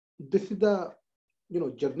this is the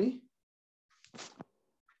journey.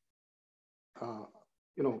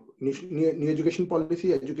 New education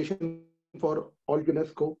policy, education for all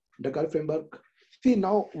UNESCO, Dakar framework. See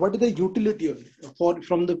now, what is the utility of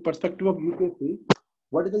from the perspective of UPSC?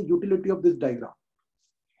 What is the utility of this diagram?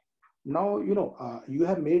 Now you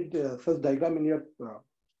have made such diagram in your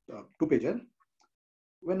two-pager.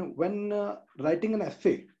 When writing an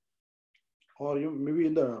essay, or maybe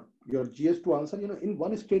in your GS2 answer, in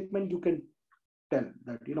one statement you can tell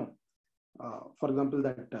that for example,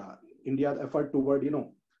 that India's effort toward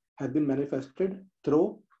has been manifested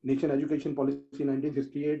through nation education policy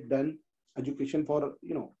 1968, then education for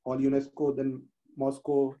all UNESCO, then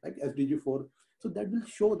Moscow, like SDG 4. So that will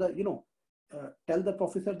show that tell the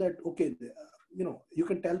professor that okay, you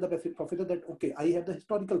can tell the professor that okay, I have the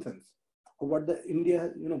historical sense of what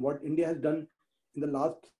what India has done in the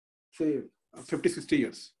last say 50-60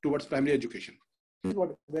 years towards primary education. This is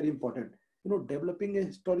what very important. Developing a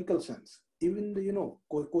historical sense, even the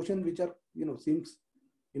question which are seems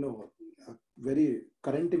very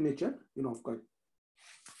current in nature, of course,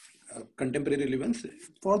 contemporary relevance.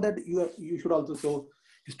 For that you should also show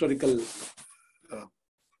historical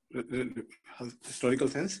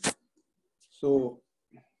sense. So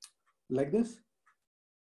like this.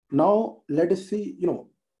 Now let us see.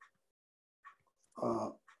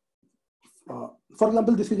 For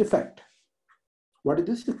example, this is a fact. What is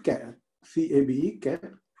this? CABE,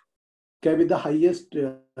 CAB is the highest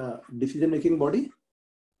decision-making body,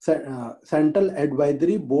 Central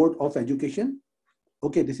Advisory Board of Education.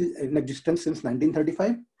 Okay, this is in existence since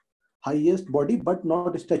 1935. Highest body, but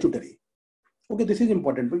not statutory. Okay, this is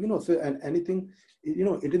important, but so anything,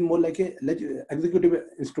 it is more like a executive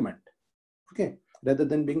instrument. Okay, rather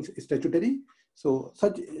than being statutory. So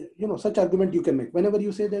such argument you can make whenever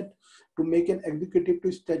you say that to make an executive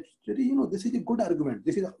to statutory. This is a good argument.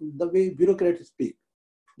 This is the way bureaucrats speak,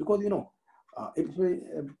 because if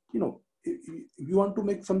you want to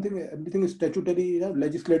make something, everything is statutory,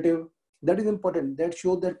 legislative. That is important. That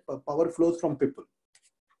shows that power flows from people.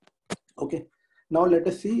 Okay. Now let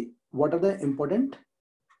us see what are the important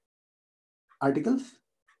articles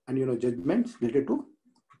and judgments related to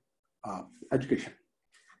education.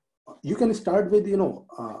 You can start with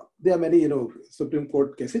there are many Supreme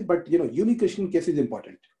Court cases, but unication case is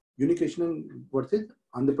important. Unication versus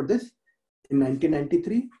Andhra Pradesh in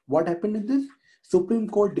 1993. What happened in this? Supreme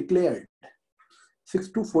Court declared 6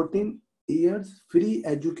 to 14 years free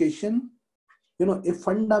education, a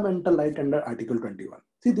fundamental right under Article 21.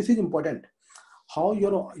 See, this is important. How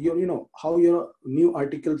how your new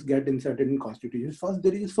articles get inserted in constitutions. First,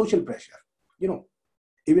 there is social pressure.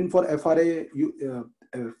 Even for FRA,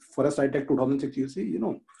 Forest Right Act 2006, you see,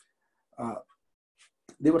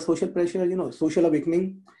 there was social pressure, social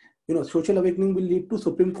awakening. Social awakening will lead to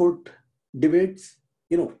Supreme Court debates,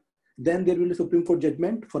 then there will be Supreme Court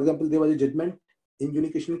judgment. For example, there was a judgment in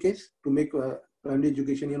unication case to make primary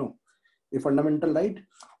education, a fundamental right.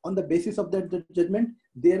 On the basis of that judgment,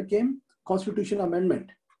 there came constitutional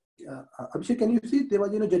amendment. Abhishek, can you see, there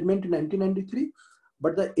was judgment in 1993,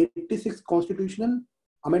 but the 86th constitutional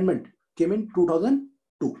amendment came in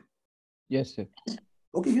 2002. Yes, sir.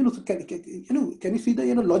 Okay, so can you see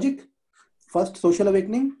the logic? First social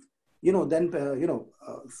awakening, then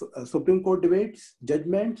Supreme Court debates,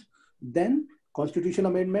 judgments, then constitution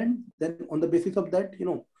amendment. Then on the basis of that,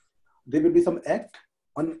 there will be some act.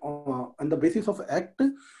 On the basis of act,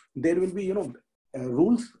 there will be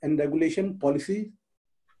rules and regulation policy.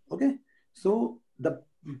 Okay, so the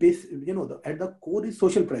base, at the core is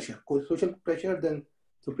social pressure. Social pressure, then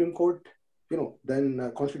Supreme Court,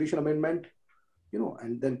 then constitution amendment,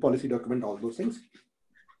 and then policy document, all those things.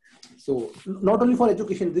 So not only for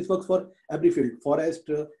education, this works for every field, forest,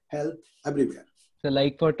 health, everywhere. So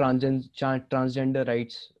like for transgender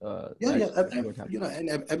rights. And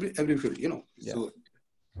every field, Yeah.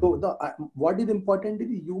 So the what is important is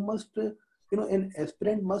you must, an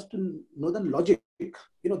aspirant must know the logic,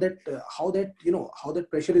 that how that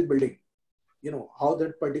pressure is building, how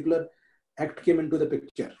that particular act came into the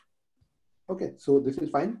picture. Okay, so this is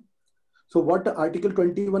fine. So what Article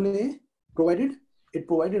 21A provided? It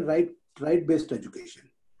provided right-based education.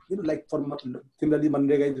 Like for similarly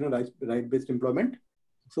Manrega is right-based employment.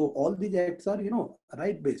 So all these acts are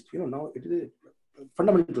right-based. Now it is a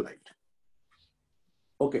fundamental right.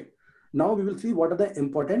 Okay. Now we will see what are the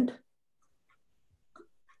important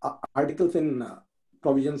articles in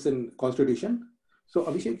provisions in Constitution. So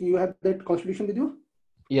Abhishek, you have that Constitution with you?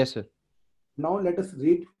 Yes, sir. Now let us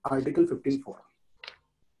read Article 15.4.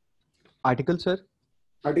 Article, sir?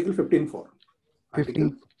 Article 15.4.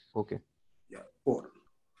 15. Okay. Yeah, 4.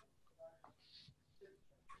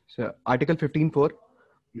 So Article 15.4.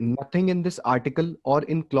 Nothing in this article or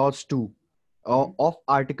in clause 2 of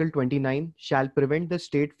Article 29 shall prevent the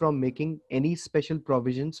state from making any special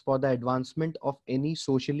provisions for the advancement of any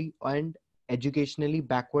socially and educationally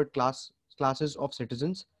backward classes of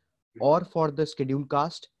citizens, or for the scheduled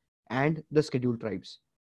caste and the scheduled tribes.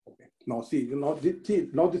 Okay. Now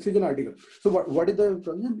now this is an article. So what is the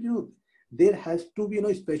problem? There has to be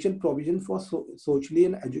special provision for socially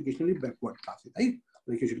and educationally backward classes, right?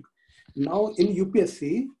 Like you should. Now in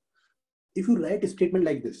UPSC, if you write a statement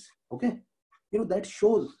like this, okay, that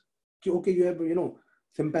shows, okay, you have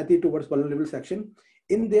sympathy towards vulnerable section.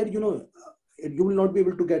 In there, you will not be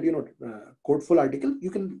able to get quote full article. You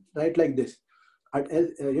can write like this, as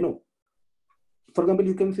for example,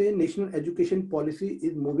 you can say national education policy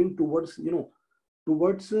is moving towards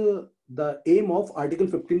the aim of Article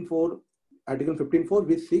 15.4, Article 15.4,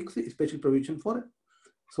 which seeks special provision for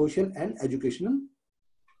social and educational,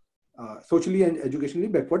 socially and educationally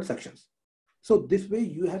backward sections. So this way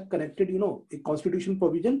you have connected, a constitution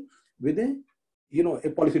provision with a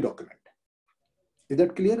policy document. Is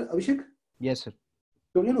that clear, Abhishek? Yes, sir.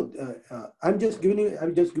 So I'm just giving you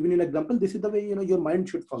an example. This is the way your mind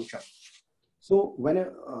should function. So when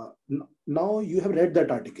now you have read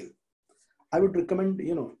that article, I would recommend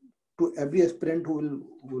to every aspirant who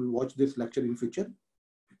will watch this lecture in future,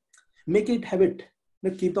 make it habit.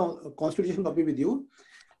 Keep the constitution copy with you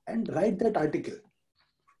and write that article.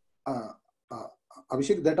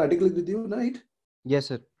 Abhishek, that article is with you, right? Yes,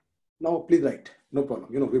 sir. Now please write. No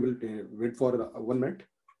problem. We will wait for 1 minute.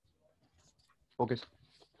 Okay, sir.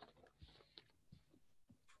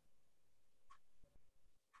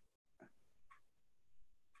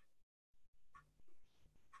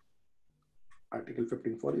 Article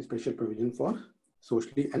 15.4 is special provision for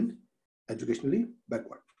socially and educationally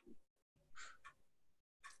backward.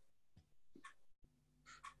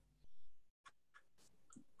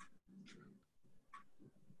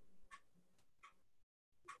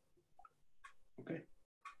 Okay.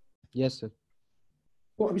 Yes, sir.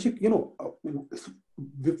 So Abhishek,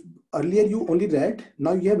 earlier you only read,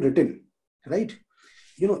 now you have written, right?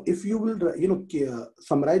 If you will,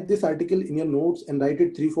 summarize this article in your notes and write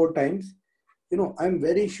it 3-4 times, I'm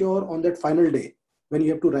very sure on that final day when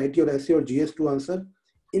you have to write your essay or GS2 answer,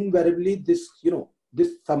 invariably this,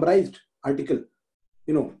 this summarized article,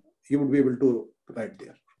 you would be able to write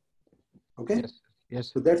there. Okay. Yes.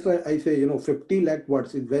 Yes. So that's why I say, 50 lakh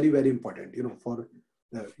words is very, very important, for,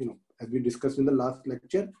 as we discussed in the last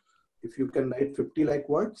lecture, if you can write 50 lakh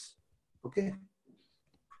words, okay,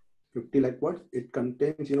 50 lakh words, it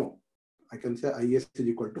contains, I can say IS is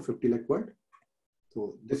equal to 50 lakh word.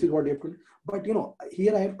 So this is what you have to do. But,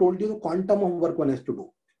 here I have told you the quantum of work one has to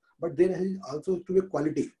do, but there is also to be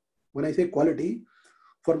quality. When I say quality,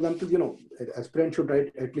 for example, aspirant should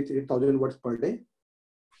write at least 8,000 words per day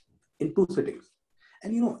in 2 sittings.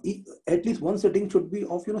 And, at least one sitting should be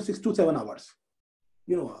of, 6 to 7 hours.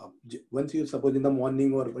 Once you suppose in the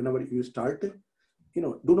morning or whenever you start,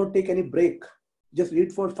 do not take any break. Just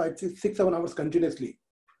read for 5, 6, 7 hours continuously.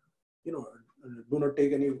 Do not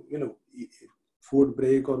take any, food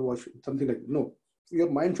break or wash, something like that. No, your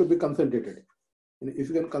mind should be concentrated. If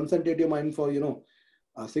you can concentrate your mind for,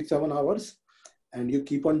 6, 7 hours and you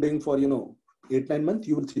keep on doing for, 8, 9 months,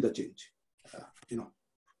 you will see the change,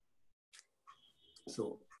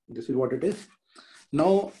 So this is what it is.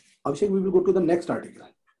 Now, Abhishek, we will go to the next article.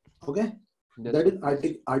 Okay. Yes. That is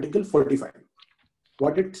Article 45.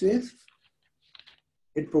 What it says,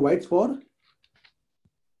 it provides for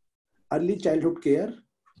early childhood care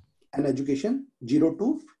and education 0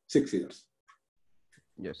 to 6 years.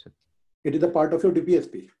 Yes, sir. It is a part of your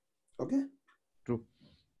DPSP. Okay. True.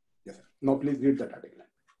 Yes, sir. Now please read that article.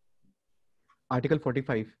 Article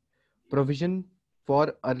 45. Provision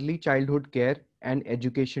for early childhood care and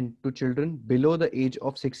education to children below the age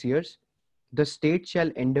of 6 years. The state shall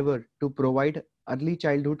endeavor to provide early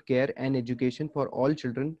childhood care and education for all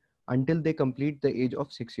children until they complete the age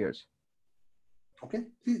of 6 years. Okay.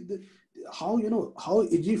 See how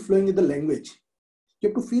easy flowing is the language. You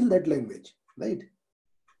have to feel that language, right?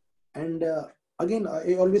 And again,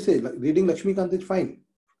 I always say, reading Lakshmikant is fine,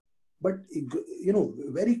 but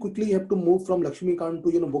very quickly you have to move from Lakshmikant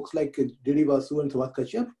to books like D.D. Vasu and Subhash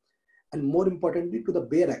Kashyap, and more importantly to the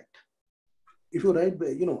Bare Act. If you write,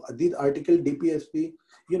 these article DPSP,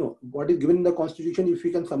 what is given in the Constitution, if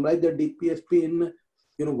you can summarize the DPSP in,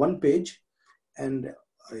 1 page, and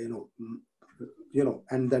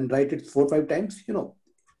and then write it 4 or 5 times,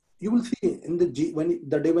 you will see in the day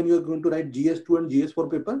when you are going to write GS2 and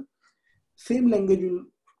GS4 paper, same language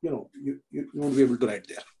you won't be able to write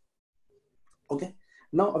there. Okay.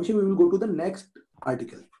 Now, Abhishek, we will go to the next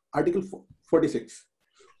article. Article 46.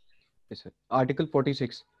 Yes, sir. Article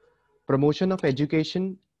 46. Promotion of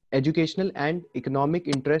education, educational and economic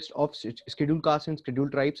interest of scheduled castes and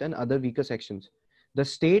scheduled tribes and other weaker sections. The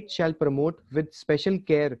state shall promote with special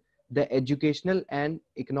care the educational and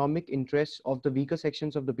economic interests of the weaker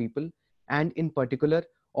sections of the people, and in particular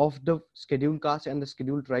of the scheduled castes and the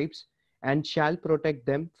scheduled tribes, and shall protect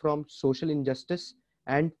them from social injustice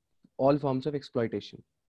and all forms of exploitation.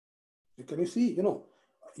 Can you see,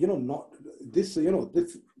 not this,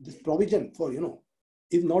 this provision for,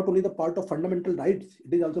 is not only the part of fundamental rights,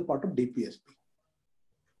 it is also part of DPSP,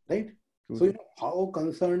 right? True. So, how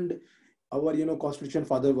concerned our, constitution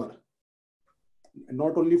father were,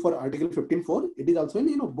 not only for Article 15.4, it is also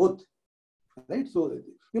in, both, right? So,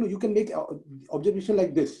 you can make observation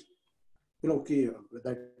like this, okay,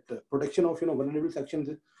 that protection of, vulnerable sections,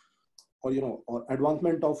 or, or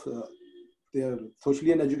advancement of their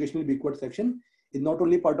socially and educationally backward section is not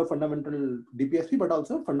only part of fundamental DPSP, but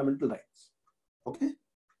also fundamental rights. Okay.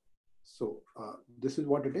 So this is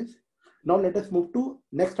what it is. Now let us move to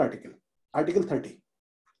next article, Article 30.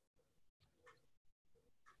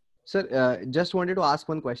 Sir, just wanted to ask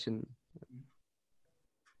one question.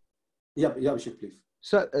 Yeah, Abhishek, please.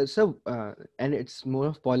 And it's more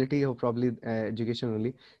of polity or probably education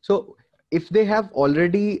only. So if they have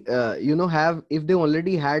already, if they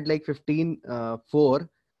already had like 15.4,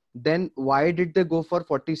 then why did they go for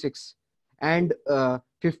 46? And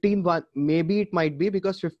 15.1, maybe it might be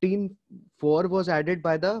because 15.4 was added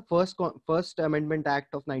by the First Amendment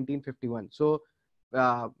Act of 1951. So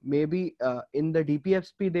maybe in the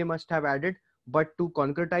DPFP they must have added, but to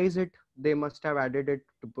concretize it, they must have added it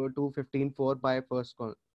to 15.4 by first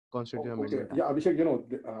Constitutional Amendment Act. Yeah,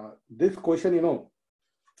 Abhishek, this question,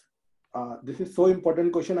 this is so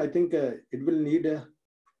important question. I think it will need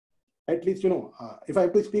at least, if I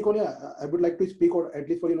have to speak on it, I would like to speak or at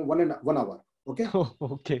least for 1 hour. Okay.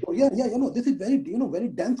 Okay. So, yeah. This is very, very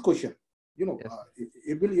dense question. Yes.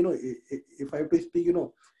 It will, if I have to speak,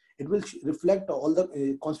 it will reflect all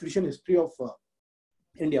the constitution history of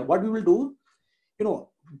India. What we will do,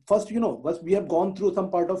 first, once we have gone through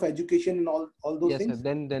some part of education and all those things. Sir,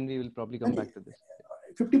 then we will probably come back to this.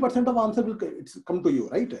 50% of answer will come to you,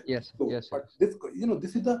 right? Yes. So, yes. But this,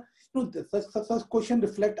 this is the, such question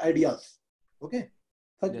reflect ideas. Okay.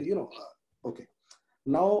 Such, yes. Okay.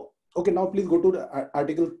 Now please go to the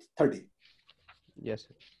Article 30. Yes,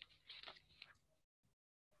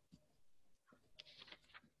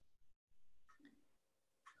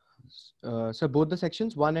 sir. So both the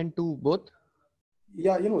sections 1 and 2 both.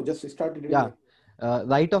 Yeah, just started. Yeah.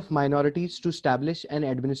 Right of minorities to establish and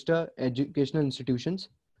administer educational institutions.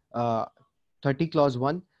 30 clause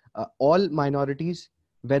 1. All minorities,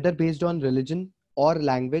 whether based on religion or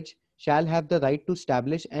language, shall have the right to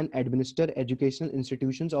establish and administer educational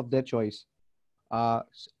institutions of their choice.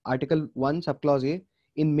 Article 1, subclause A.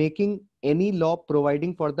 In making any law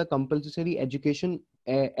providing for the compulsory education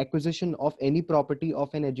acquisition of any property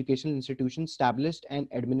of an educational institution established and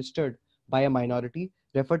administered by a minority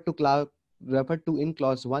referred to in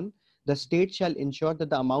clause 1, the state shall ensure that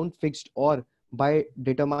the amount fixed or by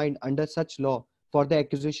determined under such law for the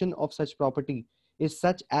acquisition of such property is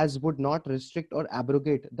such as would not restrict or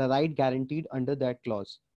abrogate the right guaranteed under that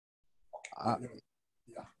clause.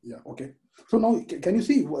 Okay. So now, can you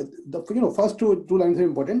see the first two lines are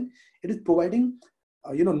important. It is providing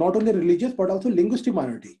not only religious but also linguistic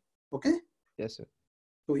minority. Okay. Yes, sir.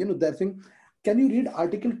 So that thing. Can you read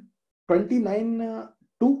Article 29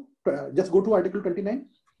 just go to Article 29.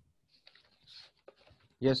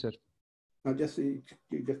 Yes, sir. Just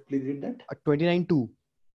please read that. 29.2.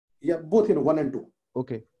 Yeah, both 1 and 2.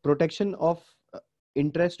 Okay. Protection of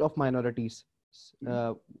interest of minorities.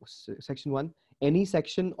 Section 1. Any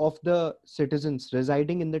section of the citizens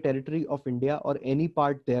residing in the territory of India or any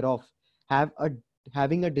part thereof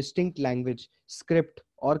having a distinct language, script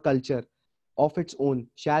or culture of its own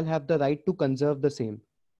shall have the right to conserve the same.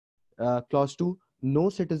 Clause 2. No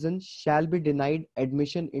citizen shall be denied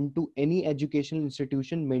admission into any educational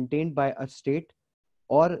institution maintained by a state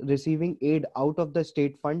or receiving aid out of the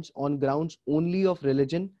state funds on grounds only of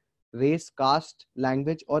religion, race, caste,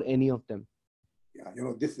 language, or any of them.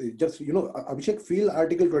 Yeah, this is just, Abhishek, feel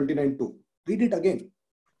Article 29.2. Read it again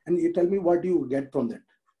and you tell me what you get from that.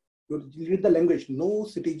 You read the language. No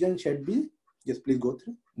citizen shall be, yes, please go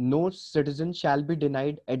through. No citizen shall be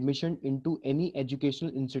denied admission into any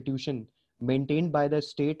educational institution maintained by the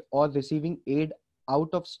state or receiving aid out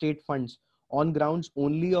of state funds on grounds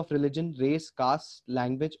only of religion, race, caste,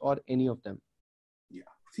 language, or any of them. Yeah.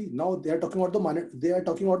 See, now they are talking about the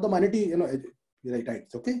minority, right,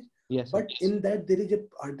 okay? Yes. But in that there is a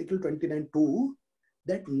Article 29.2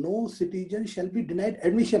 that no citizen shall be denied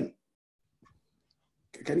admission.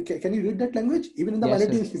 Can you read that language? Even in the Yes,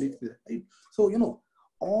 minority sir. institutes, right? So,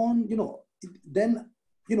 then,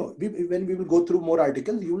 when we will go through more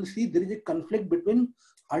articles, you will see there is a conflict between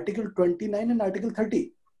Article 29 and Article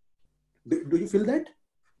 30. Do you feel that?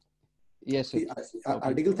 Yes, sir. See, Okay.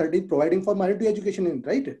 Article 30 is providing for minority education,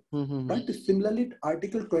 right? Mm-hmm. But similarly,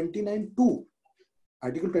 Article 29 2,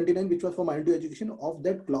 Article 29, which was for minority education, of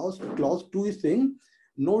that clause 2 is saying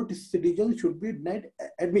no citizen should be denied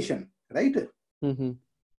admission, right? Mm-hmm.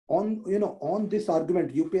 On this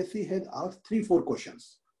argument, UPSC has asked 3-4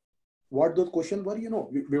 questions. What those questions were,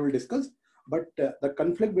 we will discuss. But the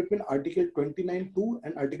conflict between Article 29.2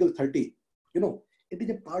 and Article 30, it is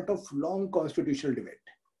a part of long constitutional debate.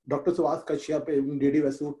 Dr. Subhas Kashyap and D.D.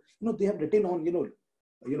 Vasu, they have written on,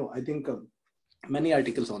 I think many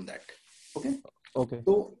articles on that. Okay. Okay.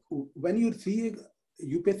 So when you see a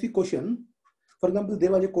UPSC question, for example,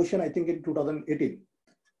 there was a question, I think in 2018,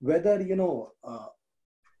 whether,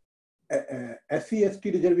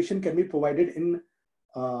 SC/ST reservation can be provided in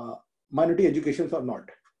minority educations or not.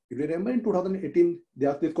 If you remember in 2018, they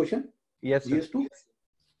asked this question. Yes, sir. GS2.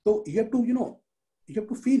 So you have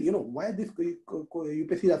to feel, why this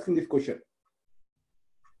UPSC is asking this question.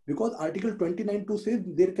 Because Article 29.2 says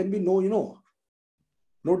there can be no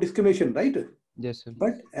discrimination, right? Yes, sir.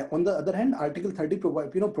 But on the other hand, Article 30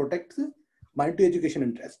 protects minority education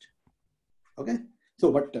interest. Okay.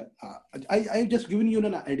 So, but I just given you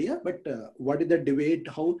an idea, but what is the debate,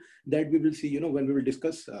 how that we will see, when we will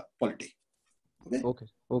discuss polity. Okay. Okay.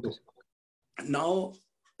 Okay. So, now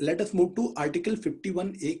let us move to Article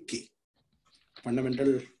 51A(k),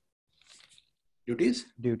 fundamental duties.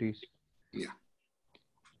 Yeah.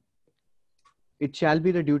 It shall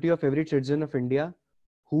be the duty of every citizen of India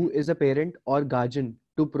who is a parent or guardian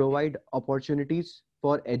to provide opportunities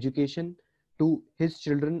for education to his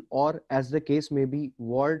children, or as the case may be,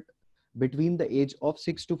 ward between the age of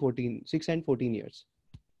 6 and 14 years.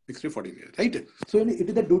 6 to 14 years, right? So it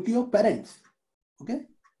is the duty of parents. Okay.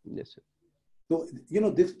 Yes, sir. So,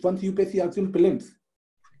 this once UPSC asked in prelims,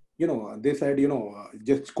 they said,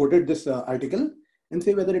 just quoted this article and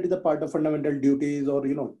say whether it is a part of fundamental duties or,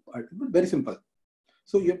 very simple.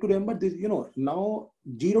 So you have to remember this, now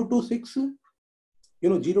 0 to 6,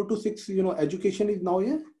 0 to 6, education is now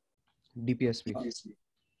a DPSP.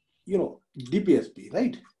 DPSP,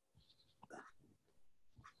 right?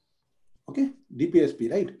 Okay,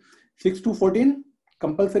 DPSP, right? 6 to 14,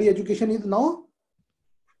 compulsory education is now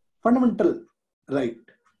fundamental right.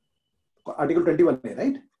 Article 21A,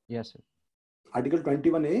 right? Yes, sir. Article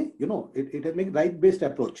 21A, it has made right-based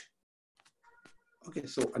approach. Okay,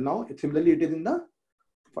 so now similarly it is in the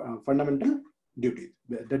fundamental duties.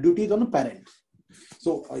 The duty is on the parents.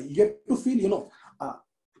 So you have to feel,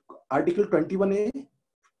 Article 21A,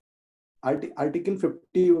 Article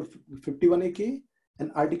 51A(k)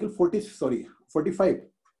 and Article 45.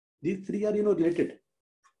 These three are, related.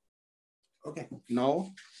 Okay,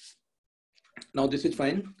 now this is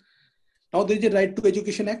fine. Now there is a Right to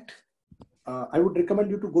Education Act. I would recommend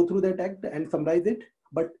you to go through that act and summarize it.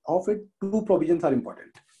 But of it, 2 provisions are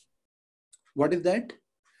important. What is that?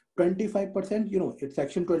 25%, it's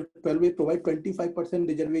section 12A provide 25%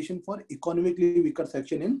 reservation for economically weaker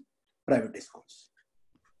section in private schools.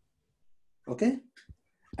 Okay.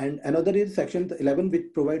 And another is section 11,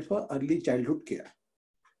 which provides for early childhood care.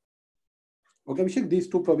 Okay, Abhishek, these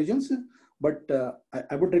 2 provisions, but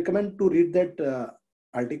I would recommend to read that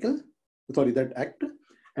that act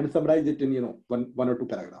and summarize it in, one or 2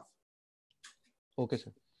 paragraphs. Okay,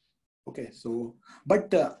 sir. Okay, so,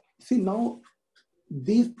 but see now,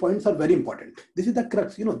 these points are very important. This is the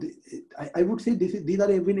crux, I would say these are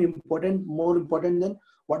even more important than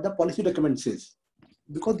what the policy document says,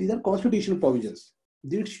 because these are constitutional provisions.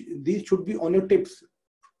 These should be on your tips.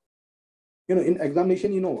 In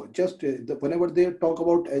examination, just whenever they talk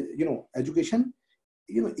about, education,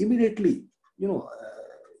 immediately,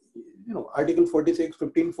 Article 46,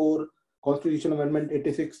 15(4), Constitution Amendment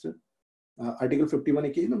 86, Article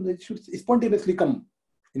 51A(k), they should spontaneously come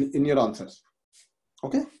in your answers.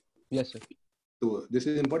 Okay. Yes, sir. So this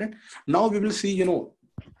is important. Now we will see,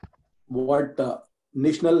 what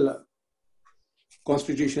National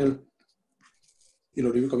Constitutional,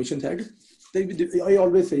 Review Commission said. I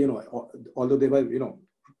always say, although they were,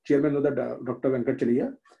 chairman of the Dr. Venkat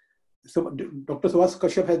Chaliya, so Dr. Subhas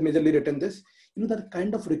Kashyap has majorly written this. The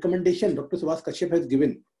kind of recommendation Dr. Subhas Kashyap has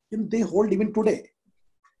given, they hold even today.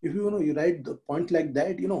 If you write the point like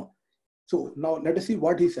that, So now let us see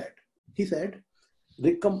what he said. He said,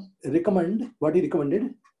 recommended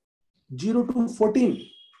 0 to 14,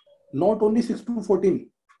 not only 6 to 14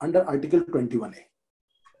 under Article 21A.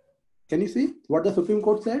 Can you see what the Supreme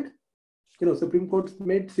Court said? Supreme Court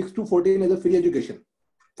made 6 to 14 as a free education,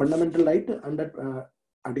 fundamental right under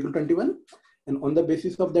Article 21. And on the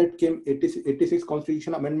basis of that came 86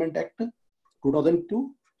 Constitution Amendment Act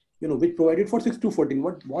 2002, which provided for 6 to 14.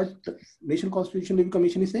 What National Constitution Review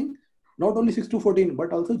Commission is saying? Not only 6 to 14,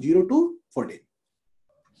 but also 0 to 14.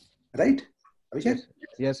 Right? Abhishek?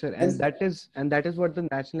 Yes, sir. And that is what the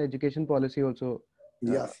national education policy also.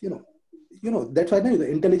 Yes, that's why the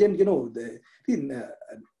intelligent,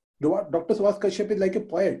 Dr. Subhash Kashyap is like a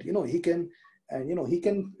poet. He can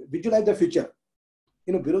visualize the future.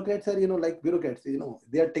 Bureaucrats are, like bureaucrats.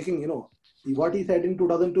 They are taking, what he said in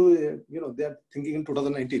 2002. They are thinking in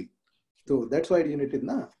 2019. So that's why it is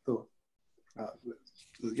na. So,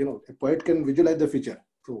 a poet can visualize the future.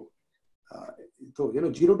 So,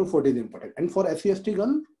 0 to 40 is important. And for SC/ST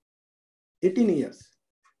girl, 18 years.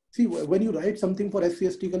 See, when you write something for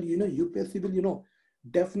SC/ST girl, UPSC will,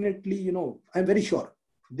 definitely, I'm very sure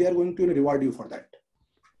they are going to reward you for that.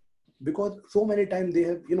 Because so many times they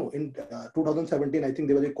have, in 2017, I think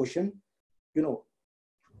there was a question,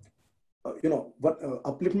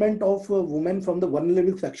 upliftment of women from the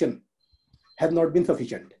vulnerable section have not been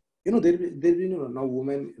sufficient. Now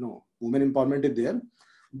women empowerment is there,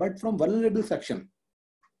 but from vulnerable section,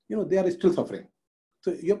 they are still suffering. So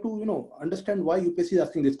you have to, understand why UPSC is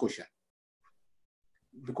asking this question.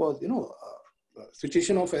 Because,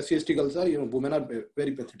 situation of SC/ST girls are, women are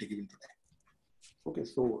very pathetic even today. Okay,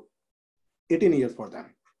 so 18 years for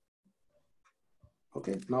them.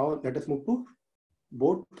 Okay, now let us move to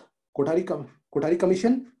both Kothari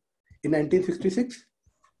Commission in 1966.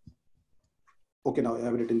 Okay, now I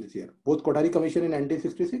have written this here. Both Kothari Commission in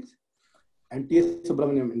 1966 and T.S.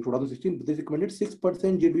 Subramaniam in 2016, they recommended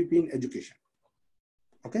 6% GDP in education.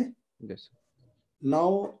 Okay? Yes.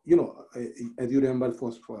 Now, as you remember,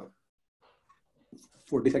 for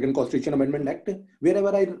 42nd Constitution Amendment Act,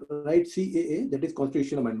 wherever I write CAA, that is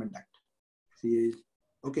Constitution Amendment Act. CAA,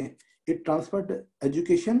 okay. It transferred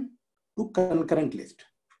education to concurrent list.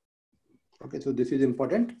 Okay, so this is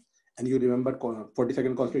important. And you remember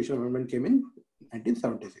 42nd Constitution Amendment came in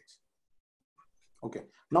 1976. Okay.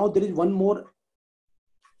 Now there is one more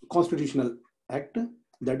constitutional act,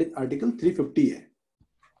 that is Article 350A.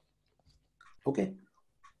 Okay.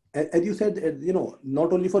 As you said,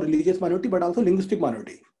 not only for religious minority, but also linguistic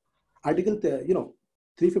minority. Article,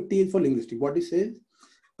 350 is for linguistic. What it says,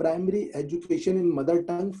 primary education in mother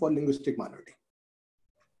tongue for linguistic minority.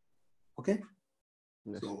 Okay.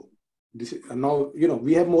 Yes. So this is, now,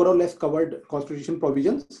 we have more or less covered constitution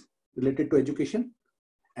provisions related to education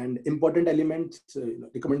and important elements,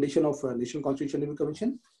 recommendation of National Constitution Review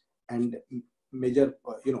Commission and major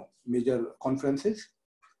conferences.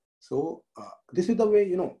 So this is the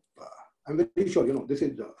way, I'm very sure, this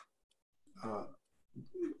is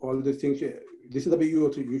all these things. This is the way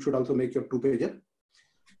you should also make your 2-pager.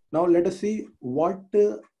 Now let us see what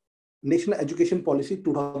National Education Policy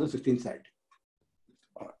 2016 said.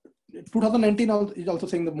 2019 is also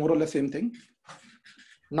saying the more or less same thing.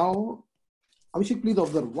 Now, Abhishek, please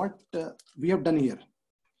observe what we have done here.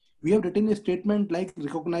 We have written a statement like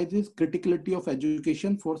recognizes criticality of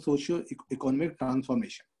education for socio-economic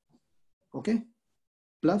transformation. Okay,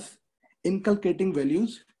 plus inculcating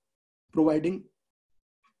values, providing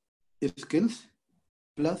skills,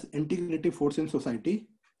 plus integrative force in society,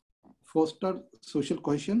 foster social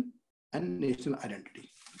cohesion and national identity.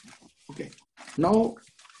 Okay, now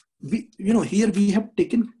here we have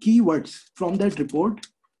taken keywords from that report,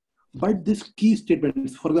 but this key statement,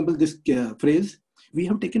 for example, this phrase, we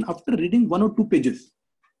have taken after reading 1 or 2 pages.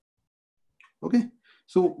 Okay.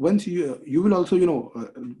 So once you will also,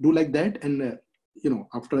 do like that, and,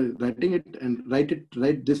 after writing it and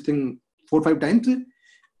write this thing 4 or 5 times,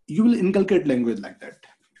 you will inculcate language like that.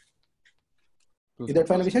 Is that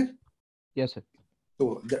fine, Abhishek? Yes, sir.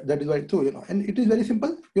 So that is why, so, and it is very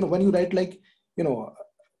simple. When you write like,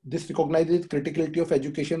 this recognizes criticality of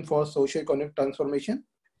education for socio-economic transformation,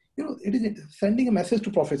 it is sending a message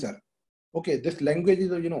to professor. Okay, this language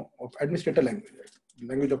is, of administrator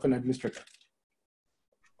language of an administrator.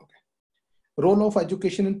 Okay. Role of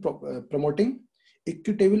education in promoting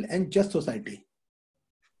equitable and just society.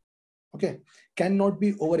 Okay, cannot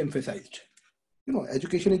be overemphasized.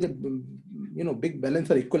 Education is a, big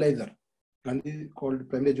balancer, equalizer. And this is called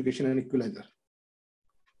primary education and equalizer.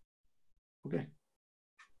 Okay.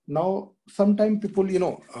 Now, sometimes people,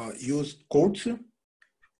 use quotes.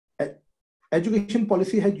 Education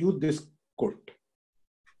policy has used this quote.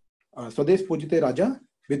 Swades pujte Raja,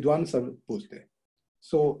 Vidwan sab pujte.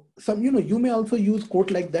 So some, you may also use quote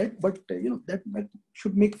like that, but that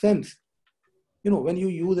should make sense. When you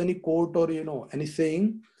use any quote or, any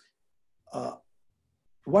saying,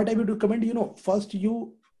 what I would recommend, first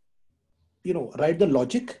write the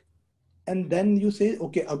logic, and then you say,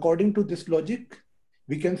 okay, according to this logic,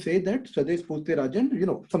 we can say that Swadesh Puste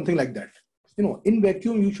Rajan, something like that. In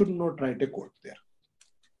vacuum, you should not write a quote there.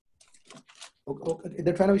 Okay, is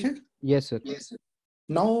that fine, Abhishek? Yes, sir. Yes.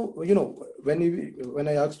 Now, when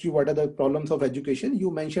I asked you what are the problems of education,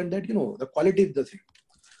 you mentioned that, the quality is the same.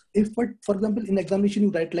 But for example, in examination,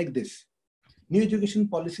 you write like this: new education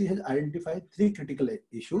policy has identified 3 critical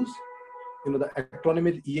issues. The acronym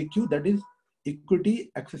is EAQ, that is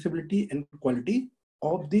equity, accessibility, and quality.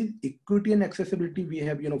 Of these, equity and accessibility we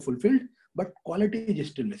have, fulfilled, but quality is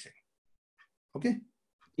still missing. Okay.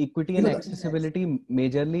 Equity and accessibility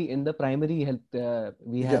majorly in the primary health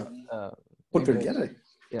we have fulfilled. Yeah, right.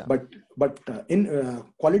 Yeah. But in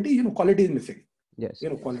quality, quality is missing. Yes.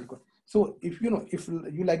 Quality. So if you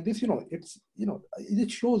like this, it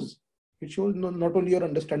shows not only your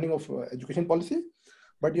understanding of education policy,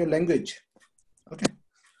 but your language. Okay.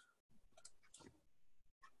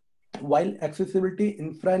 While accessibility,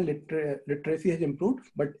 infra, and literacy has improved,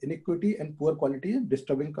 but inequity and poor quality is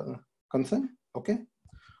disturbing concern. Okay.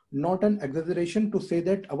 Not an exaggeration to say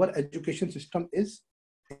that our education system is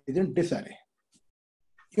in disarray.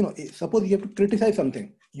 Suppose you have to criticize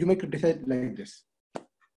something, you may criticize like this.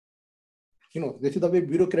 This is the way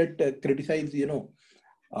bureaucrat criticize,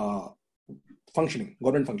 government functioning.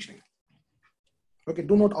 Okay,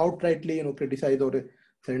 do not outrightly, criticize or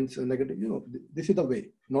send negative. This is the way.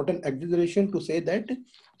 Not an exaggeration to say that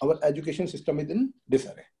our education system is in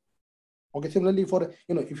disarray. Okay, similarly for,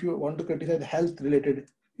 if you want to criticize health related,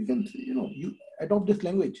 you can, you adopt this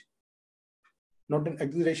language. Not an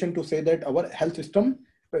exaggeration to say that our health system,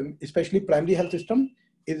 especially primary health system,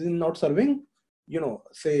 is not serving,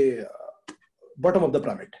 say, bottom of the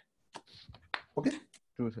pyramid. Okay.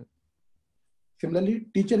 True, sir. Similarly,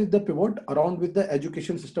 teacher is the pivot around which the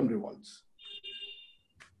education system revolves.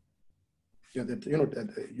 Yeah, that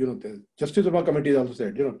the Justice Rama Committee also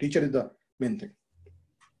said, teacher is the main thing.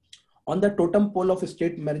 On the totem pole of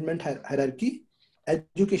state management hierarchy,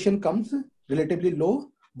 education comes relatively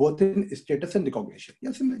low, both in status and recognition.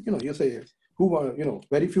 Yes, you say who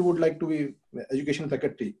very few would like to be education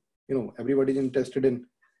secretary. Everybody is interested in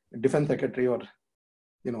defense secretary or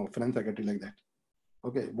finance secretary, like that.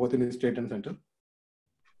 Okay, both in state and central.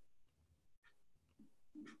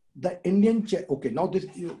 The Indian okay, now this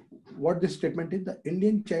what this statement is: the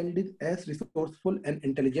Indian child is as resourceful and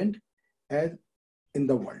intelligent as in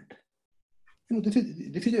the world. This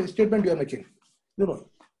is a statement you are making.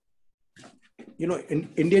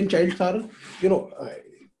 Indian childs are,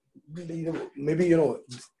 maybe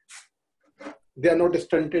they are not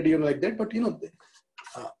stunted, like that, but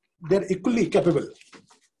they are equally capable.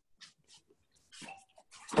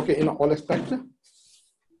 Okay, in all aspects.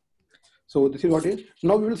 So this is what it is.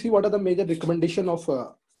 Now we will see what are the major recommendations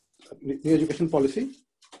of new education policy.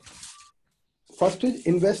 First is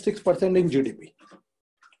invest 6% in GDP.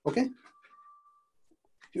 Okay.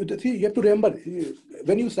 You have to remember,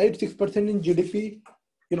 when you cite 6% in GDP,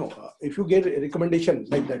 if you get a recommendation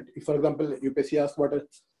like that, if for example, UPSC asks what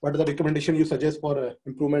are the recommendation you suggest for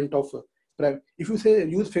improvement of prime, if you say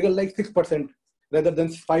use figure like 6% rather than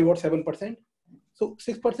 5 or 7%, so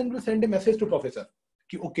 6% will send a message to professor.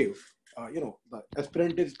 Okay, the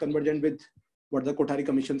aspirant is convergent with what the Kothari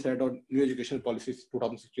Commission said or New Education Policies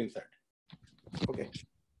 2016 said. Okay.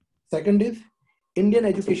 Second is Indian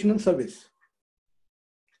Educational Service.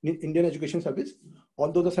 Indian Education Service,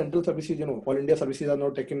 although the central services, all India services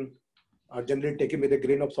are generally taken with a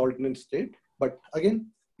grain of salt in state, but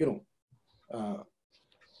again, you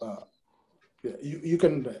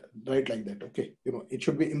can write like that. Okay, it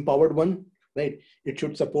should be empowered one, right? It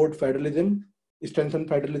should support federalism, strengthen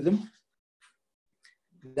federalism.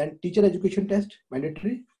 Then teacher education test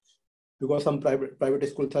mandatory, because some private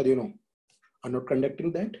schools are not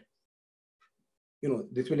conducting that.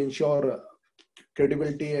 This will ensure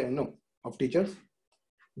credibility of teachers.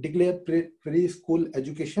 Declare preschool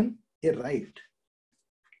education a right.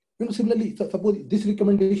 Similarly, suppose this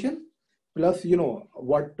recommendation plus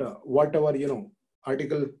whatever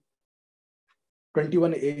Article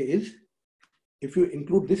 21A is, if you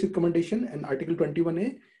include this recommendation and Article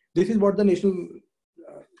 21A, this is what the National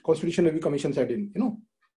Constitution Review Commission said in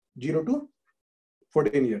 0 to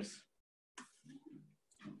 14 years.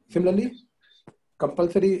 Similarly,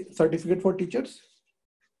 compulsory certificate for teachers,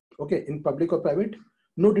 okay, in public or private.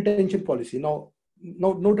 No detention policy. Now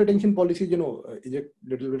no detention policy, is a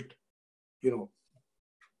little bit,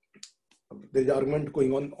 there is argument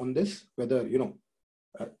going on this, whether,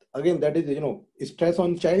 again, that is, stress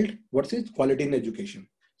on child versus quality in education.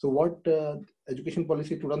 So what education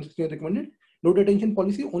policy 2016 recommended no detention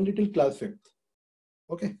policy only till class 5th.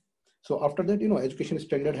 Okay. So after that, education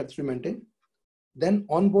standard has to be maintained. Then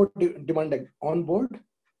on demand board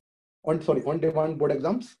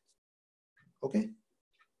exams. Okay.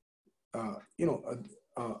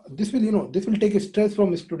 This will take stress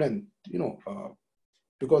from student,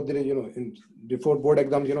 because there is, before board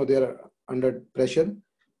exams, they are under pressure.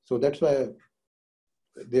 So that's why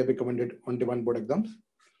they have recommended on demand board exams.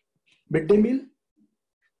 Midday meal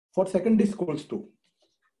for secondary schools too.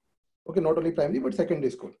 Okay, not only primary, but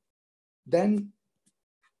secondary school. Then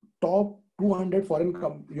top 200 foreign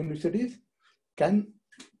universities can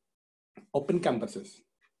open campuses.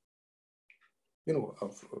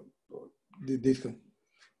 This.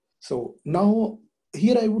 So now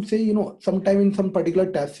here I would say, sometime in some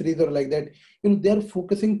particular test series or like that, they are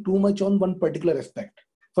focusing too much on one particular aspect.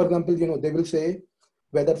 For example, they will say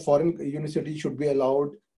whether foreign universities should be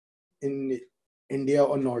allowed in India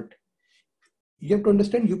or not. You have to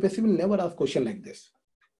understand, UPSC will never ask question like this.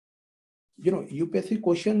 UPSC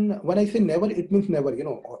question, when I say never, it means never,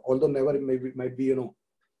 although never might be, a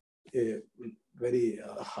very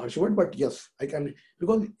harsh word, but yes, I can,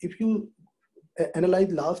 because if you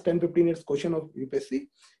analyze last 10-15 years question of UPSC,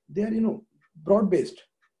 they are, broad-based.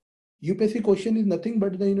 UPSC question is nothing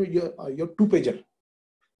but the, your two-pager,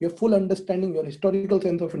 your full understanding, your historical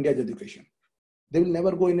sense of India's education. They will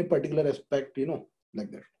never go in a particular aspect, like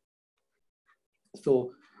that.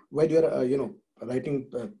 So while you are, writing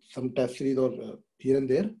some test series or here and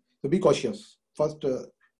there, so be cautious. First,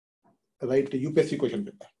 write the UPSC question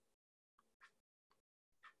paper.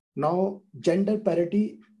 Now, gender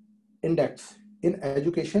parity index in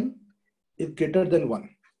education is greater than 1.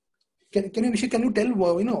 Can you tell,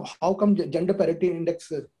 how come gender parity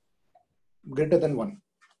index greater than 1?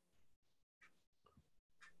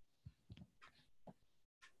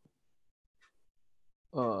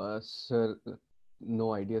 Sir,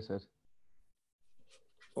 no idea, sir.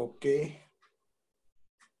 Okay.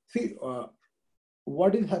 See,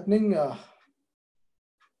 what is happening,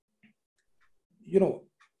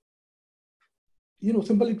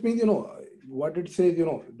 simple, it means, what it says,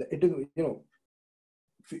 it is,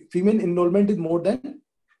 female enrollment is more than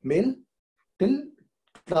male till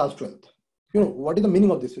class 12th. What is the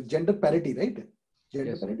meaning of this? Gender parity, right?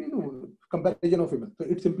 Gender parity, comparison of female. So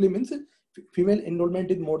it simply means female enrollment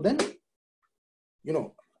is more than,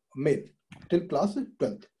 male till class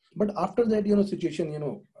 12th. But after that, situation,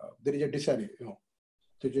 there is a disarray,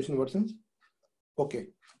 situation worsens. Okay.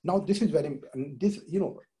 Now this is very, this,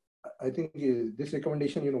 I think this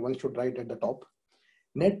recommendation, one should write at the top.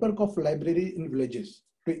 Network of library in villages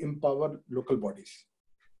to empower local bodies.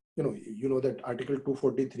 You know that Article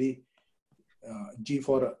 243 G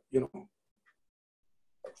for,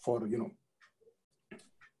 for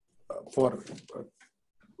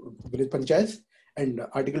village panchayats, and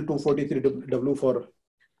Article 243 W for,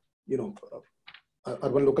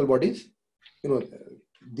 urban local bodies.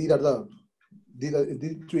 These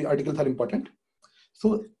three articles are important.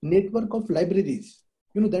 So network of libraries,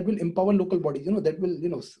 that will empower local bodies, that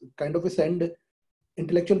will, kind of send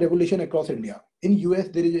intellectual revolution across India. In US,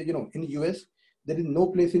 there is, in US, there is no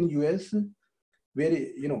place in US where,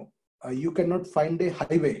 you cannot find a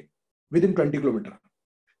highway within 20 kilometers.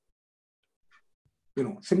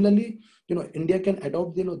 Similarly, India can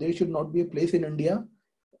adopt, there should not be a place in India,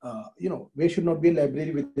 where should not be a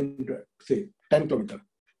library within, say, 10 kilometers.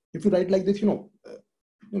 If you write like this,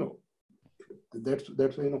 that's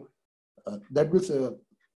that will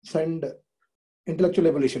send intellectual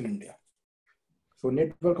revolution in India. So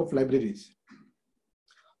network of libraries.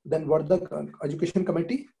 Then what the Education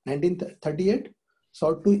Committee 1938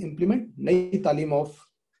 sought to implement Nai Talim of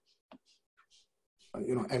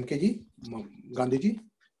MKG, Gandhiji.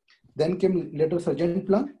 Then came later Sargent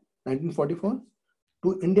Plan 1944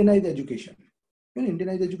 to Indianize education.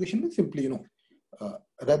 Indianize education means simply,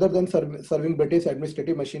 rather than serving British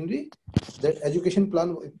administrative machinery, that education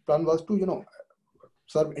plan was to,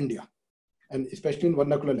 serve India, and especially in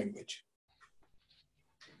vernacular language.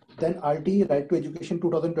 Then RT, Right to Education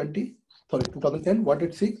 2010, what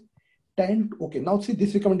it says, 10, okay, now see,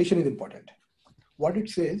 this recommendation is important. What it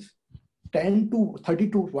says, 10 to 30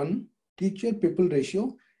 to 1 teacher people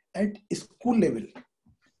ratio at school level,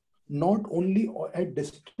 not only at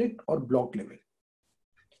district or block level.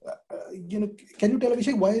 Can you tell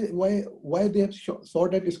Abhishek why they have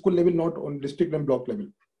sought at school level, not on district and block level?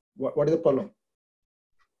 What is the problem?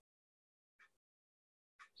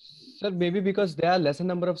 Sir, maybe because there are lesser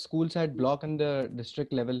number of schools at block and the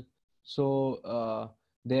district level. So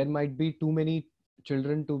there might be too many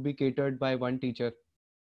children to be catered by one teacher.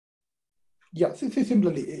 Yeah, see,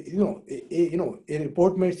 similarly, a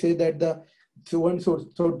report may say that the so and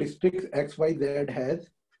so districts X, Y, Z has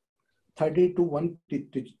 30 to 1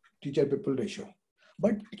 teacher people ratio.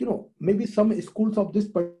 But, maybe some schools of this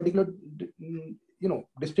particular,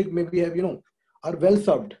 district maybe have, are well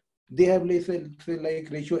served. They have, let's say like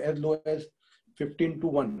ratio as low as 15 to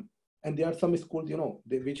 1. And there are some schools,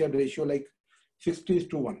 which have ratio like 60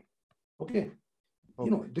 to 1. Okay.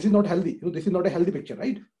 Okay. This is not healthy. This is not a healthy picture,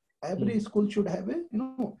 right? Every school should have a,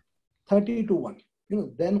 30 to 1.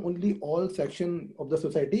 Then only all section of the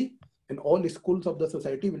society and all schools of the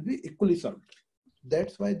society will be equally served.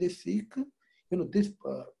 That's why they seek, this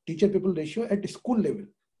teacher people ratio at school level,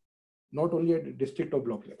 not only at district or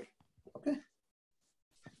block level. Okay.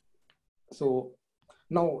 So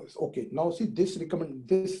now, okay, now see this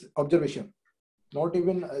observation, not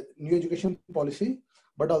even new education policy,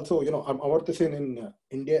 but also, Amartya Sen in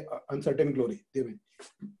India, Uncertain Glory, they win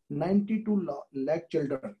 92 lakh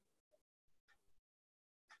children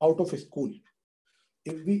out of school.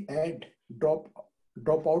 If we add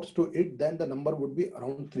dropouts to it, then the number would be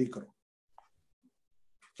around 3 crore.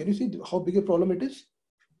 Can you see how big a problem it is?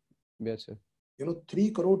 Yes, sir.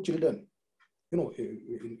 3 crore children,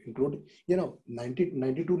 include,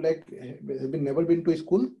 92 lakh have never been to a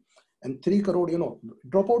school, and 3 crore,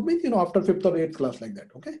 dropout means, after 5th or 8th class, like that.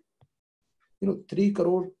 Okay. 3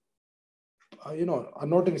 crore, are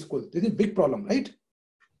not in school. This is a big problem, right?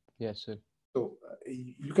 Yes, sir. So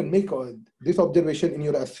you can make this observation in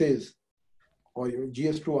your essays or your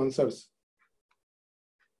GS2 answers.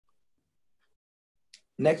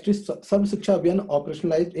 Next is Sarv Shiksha Abhiyan,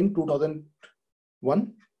 operationalized in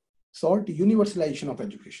 2001, sought universalization of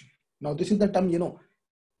education. Now this is the term,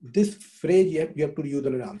 this phrase you have to use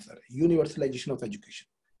in an answer: universalization of education.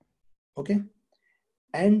 Okay.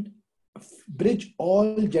 And bridge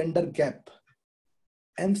all gender gap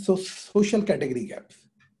and social category gaps.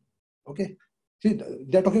 Okay. See,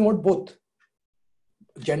 they're talking about both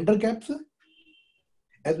gender gaps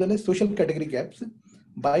as well as social category gaps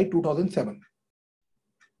by 2007.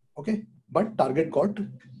 Okay. But target got,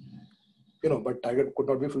 but target could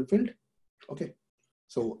not be fulfilled. Okay.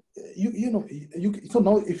 So so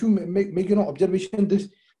now if you make observation this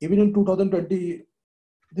even in 2020,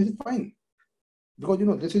 this is fine, because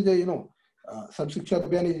this is a Sarv Shiksha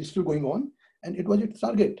Abhiyan is still going on, and it was its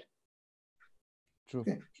target. True.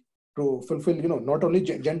 Okay. To fulfill not only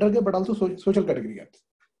gender gap but also social category gaps.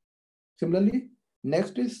 Similarly,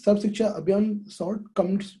 next is Sarv Shiksha Abhiyan sought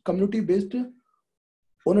community based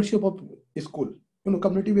ownership of school.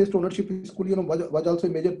 Community based ownership of school was also a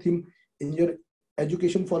major theme in your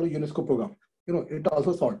education for UNESCO program. It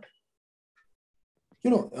also sought.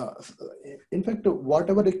 In fact,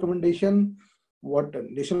 whatever recommendation what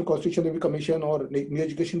National Constitution Review Commission or New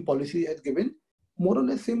Education Policy has given, more or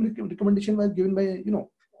less same recommendation was given by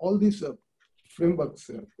all these frameworks,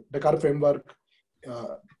 Dakar framework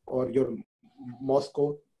or your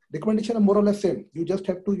Moscow recommendation are more or less same. You just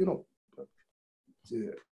have to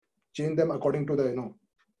change them according to the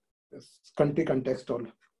country context or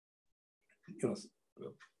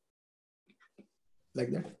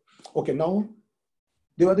like that. Okay, now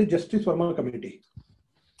there was the Justice Verma committee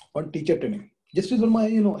on teacher training. Justice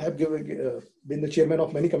Verma, have been the chairman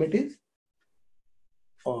of many committees.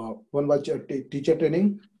 One was teacher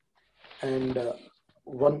training, and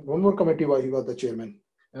one more committee he was the chairman.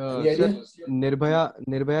 Any idea? Sir,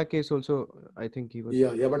 Nirbhaya case also, I think he was.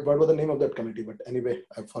 Yeah, but what was the name of that committee? But anyway,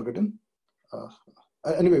 I've forgotten.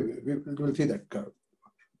 Anyway, we will see that.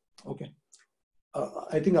 Okay.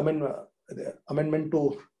 I think amendment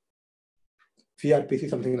to CRPC,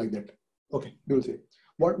 something like that. Okay, we will see.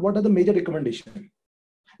 What are the major recommendations?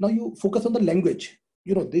 Now you focus on the language.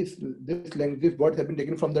 This words have been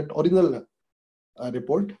taken from that original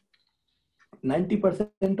report.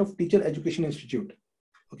 90% of teacher education institute.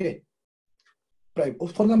 Okay. For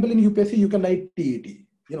example, in UPSC you can write TET.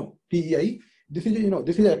 TEI. This is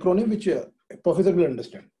this is an acronym which a professor will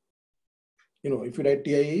understand. If you write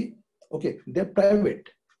TIE, okay, they're private.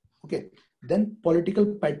 Okay. Then political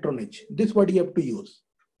patronage. This word you have to use.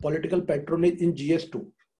 Political patronage in GS2.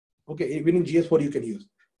 Okay, even in GS4 you can use.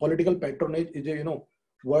 Political patronage is a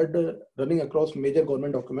word running across major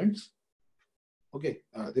government documents. Okay,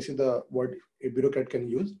 this is the word a bureaucrat can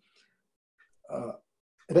use.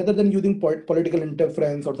 Rather than using political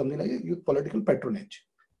interference or something like that, use political patronage.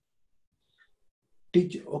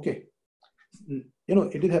 Teach, okay.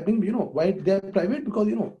 It is happening, why they are private? Because,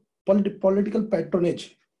 political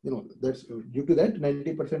patronage, that's due to that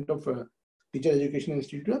 90% of teacher education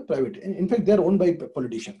institute are private. In fact, they are owned by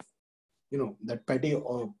politicians. That petty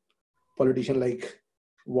politician like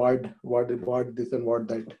ward this and ward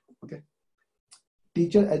that. Okay.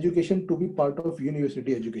 teacher education to be part of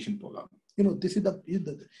university education program. This is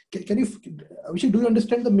can you, Abhishek, do you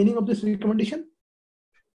understand the meaning of this recommendation?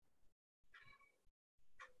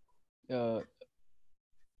 Uh,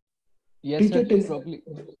 yes, Teacher sir. training, Probably.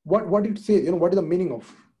 what it says, what is the meaning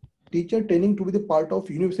of teacher training to be the part of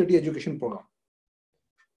university education program?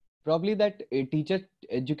 Probably that teacher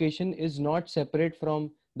education is not separate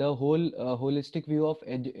from the whole holistic view of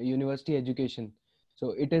university education.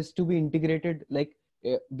 So it is to be integrated, like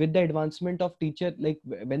with the advancement of teacher, like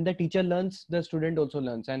when the teacher learns, the student also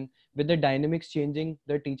learns, and with the dynamics changing,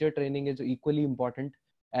 the teacher training is equally important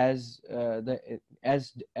as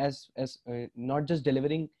not just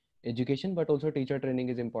delivering education, but also teacher training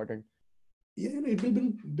is important. Yeah, it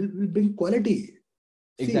will bring quality.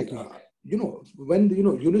 See, Exactly. when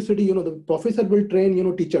university, the professor will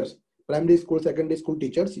train teachers, primary school, secondary school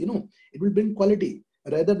teachers. It will bring quality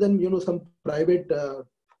rather than some private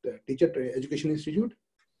teacher education institute.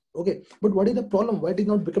 Okay, but what is the problem? Why it is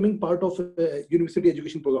not becoming part of university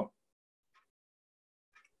education program?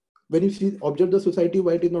 When you see observe the society,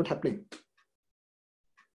 why it is not happening?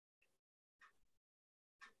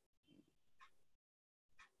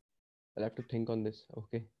 I'll have to think on this.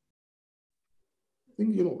 Okay. I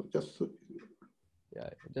think just Yeah.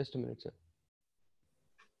 Just a minute, sir.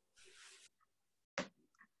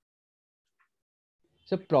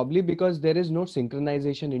 So probably because there is no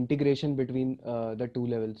synchronization, integration between the two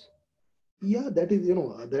levels. yeah, that is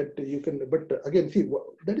that you can. But again, see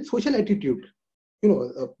that is social attitude.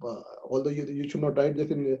 Although you should not write this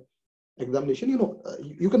in examination,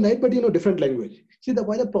 you can write, but different language. See,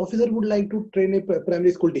 why the professor would like to train a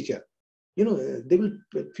primary school teacher? They will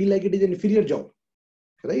feel like it is an inferior job,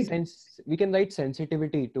 right? Sense we can write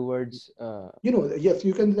sensitivity towards. Yes,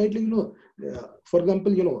 you can write, like, for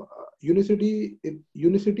example,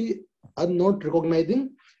 university are not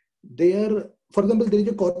recognizing their, for example, there is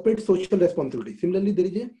a corporate social responsibility. Similarly, there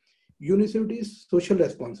is a university's social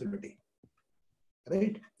responsibility,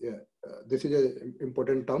 right? Yeah, this is an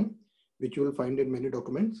important term which you will find in many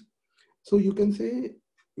documents. So you can say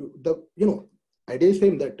idea is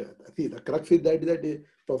same that see the crux is that the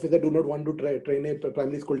professor do not want to train a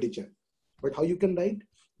primary school teacher, but how you can write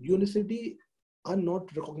university are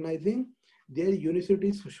not recognizing their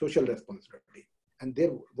university's social responsibility, and their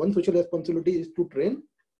one social responsibility is to train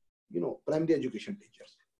primary education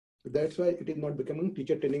teachers. So that's why it is not becoming,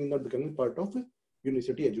 teacher training is not becoming part of a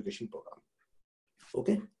university education program.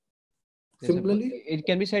 Okay. Yes, sir. Similarly, It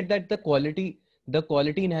can be said that the quality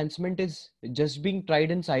enhancement is just being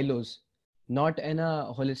tried in silos, not in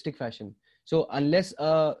a holistic fashion. So unless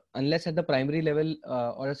at the primary level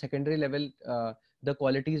or a secondary level the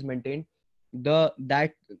quality is maintained, the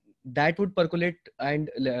that would percolate and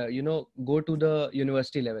go to the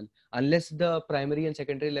university level. Unless the primary and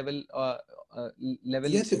secondary level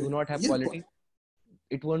yes, do not have yes, quality,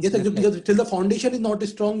 it won't yes, reflect. because till the foundation is not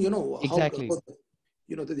strong, Exactly.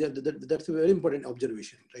 that's a very important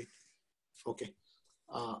observation, right? Okay.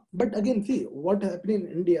 But again, see what happened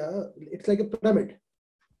in India, it's like a pyramid,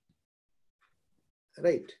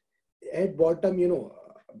 right? At bottom,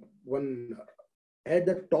 one at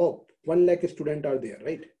the top, 1 lakh students are there,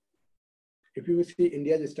 right? If you see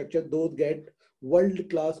India's structure, those get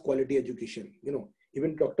world-class quality education.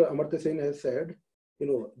 Even Dr. Amartya Sen has said,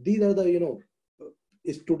 these are the,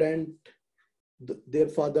 student, their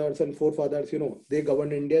fathers and forefathers, they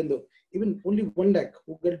govern India, and even only 1 lakh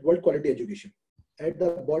who get world quality education. At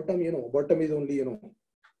the bottom, bottom is only,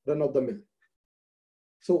 run of the mill.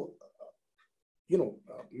 So,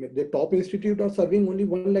 the top institute are serving only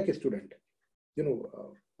 1 lakh student,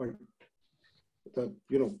 but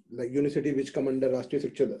like university which come under Rashtriya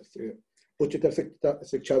Shiksha, Uchita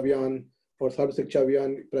Shiksha Abhiyan or Sarv Shiksha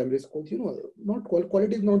Abhiyan, primary schools, not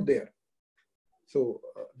quality is not there. So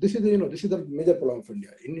this is this is the major problem of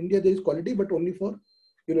India. In India, there is quality, but only for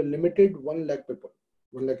limited 1 lakh people,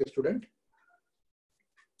 1 lakh student.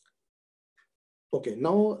 Okay,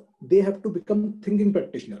 now they have to become thinking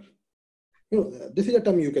practitioner. This is a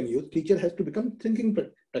term you can use. Teacher has to become thinking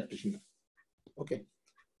practitioner. Okay.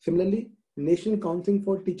 Similarly, National Council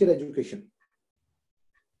for Teacher Education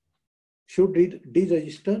should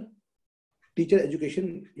deregister teacher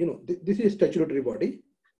education. This is a statutory body,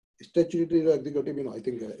 statutory or executive. I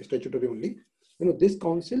think statutory only. This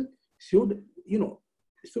council should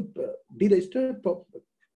deregister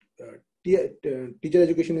teacher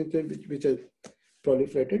education which is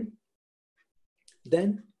proliferated.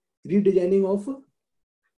 Then redesigning of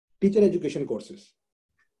teacher education courses.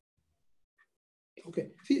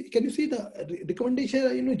 Okay. See, can you see the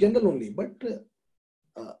recommendation? General only, but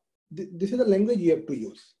this is the language you have to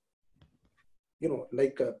use.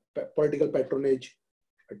 Like political patronage,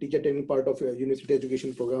 a teacher training part of a university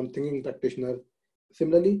education program, thinking practitioner.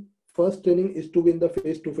 Similarly, first training is to be in the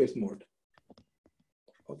face-to-face mode.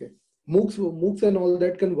 Okay, MOOCs and all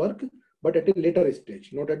that can work, but at a later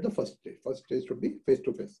stage, not at the first stage. First stage should be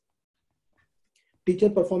face-to-face. Teacher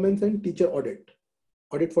performance and teacher audit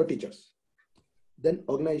for teachers. Then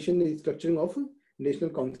organization restructuring of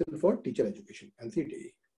National Council for Teacher Education,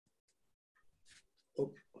 NCTE.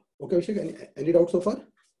 Okay, Abhishek, any doubts so far?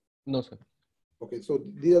 No, sir. Okay, so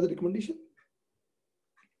these are the recommendations.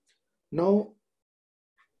 Now,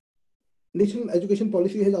 National Education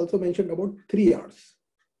Policy has also mentioned about 3 hours.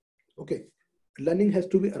 Okay, learning has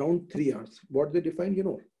to be around 3 hours. What they define,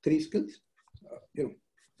 3 skills.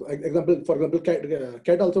 For example,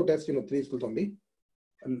 CAT also tests, 3 skills only: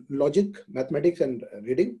 logic, mathematics, and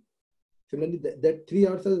reading. Similarly, that 3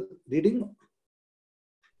 hours of reading,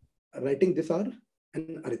 writing this hour,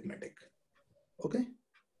 and arithmetic. Okay.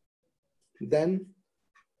 Then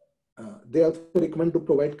they also recommend to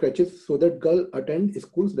provide crutches so that girls attend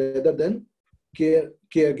schools rather than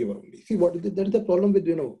caregiver only. See, there is a problem with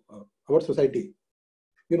our society.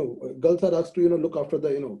 Girls are asked to look after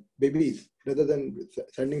the babies rather than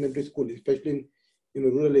sending them to school, especially in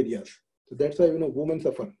rural areas. So that's why women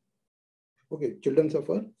suffer. Okay, children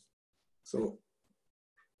suffer. So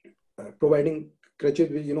providing crutches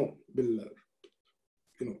will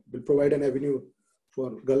provide an avenue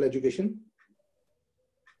for girl education.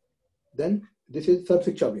 Then this is Sarv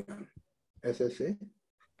Shiksha Abhiyan, SSA.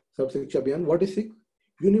 Sarv Shiksha Abhiyan. What is SIK?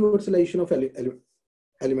 Universalization of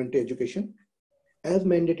elementary education as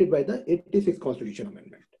mandated by the 86th Constitution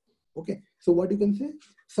Amendment. Okay, so what you can say,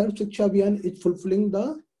 Sarv Shiksha Abhiyan is fulfilling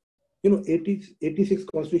the 86th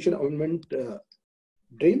Constitution Amendment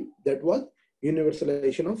dream, that was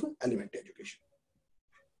universalization of elementary education.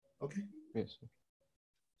 Okay. Yes, sir.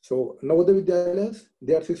 So Navodaya Vidyalayas,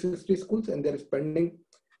 there are 660 schools and they are spending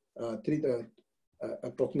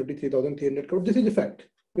approximately 3,300 crores. This is a fact.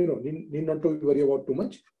 Need not to worry about too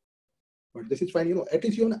much. But this is fine. At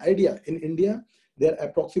least you have an idea. In India, there are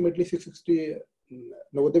approximately 660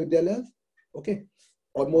 Navodaya Vidyalayas. Okay,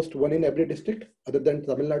 almost one in every district, other than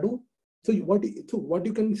Tamil Nadu. So what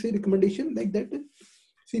you can say recommendation like that?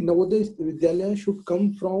 See, Navodaya Vidyalaya should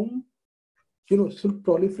come from, should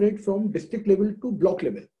proliferate from district level to block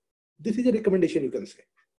level. This is a recommendation you can say,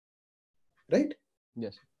 right?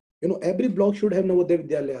 Yes. Every block should have Navodaya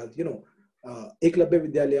Vidyalayas, Eklavya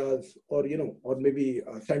Vidyalayas, or maybe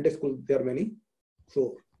Sunday schools. There are many.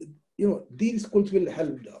 So, these schools will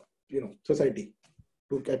help the, society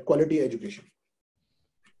to get quality education.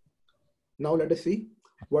 Now let us see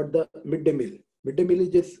what the midday meal. Midday meal is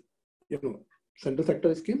just, central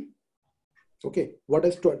sector scheme. Okay, what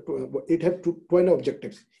has it have 12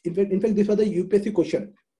 objectives. In fact, this was the UPSC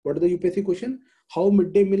question. What is the UPSC question? How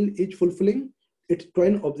midday meal is fulfilling its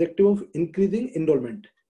 12 objective of increasing enrollment.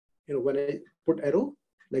 When I put arrow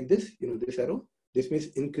like this, this arrow, this means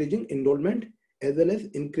increasing enrollment as well as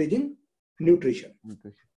increasing nutrition.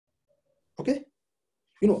 Okay,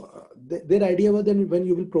 their idea was that when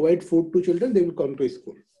you will provide food to children, they will come to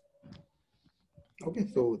school. Okay,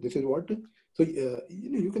 so this is what. So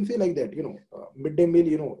you can say like that. Midday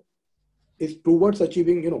meal, is towards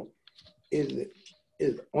achieving.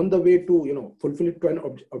 Is on the way to fulfill it to an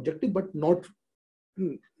objective, but not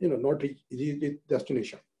not reach its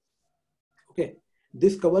destination. Okay,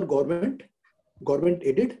 this cover government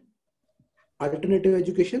aided, alternative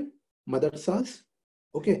education, madrasas.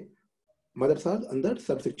 Okay, madrasas under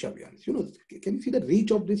Sarv Shiksha Abhiyan. Can you see the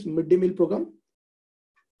reach of this midday meal program?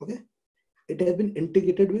 Okay, it has been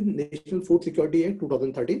integrated with National Food Security Act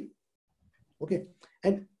 2013. Okay,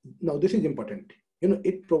 and now this is important.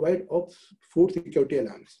 It provides of food security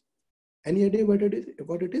allowance. Any idea what it is?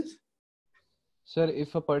 What it is? Sir,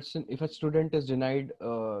 if a student is denied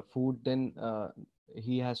food, then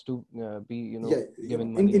he has to be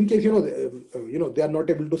given money. In case they are not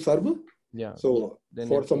able to serve. Yeah. So then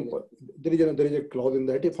for some there is a clause in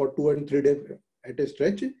that if for 2 and 3 days at a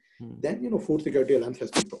stretch, then food security allowance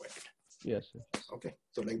has to be provided. Yes, sir. Okay,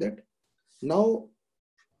 so like that. Now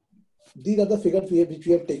these are the figures which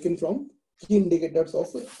we have taken from Key Indicators of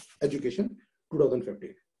Education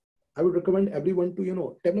 2015. I would recommend everyone to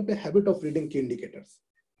develop a habit of reading key indicators,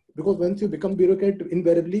 because once you become bureaucrat,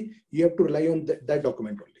 invariably you have to rely on that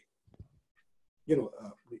document only.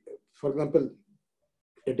 For example,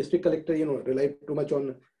 a district collector relied too much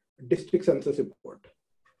on district census report.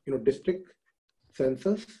 District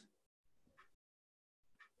census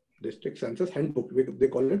handbook, they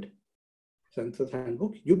call it census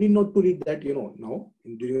handbook. You need not to read that now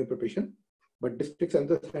during your preparation, but district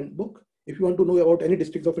census handbook, if you want to know about any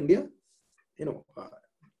districts of India,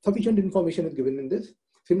 sufficient information is given in this.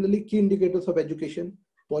 Similarly, key indicators of education,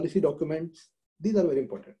 policy documents, these are very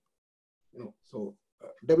important. So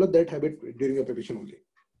develop that habit during your preparation only.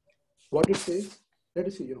 What it says, let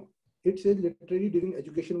us see, it says literacy during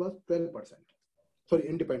education was 12%. Sorry,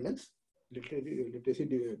 independence. Literacy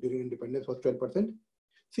during independence was 12%.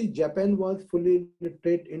 See, Japan was fully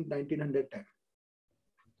literate in 1910.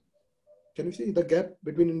 Can you see the gap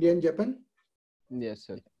between India and Japan? Yes,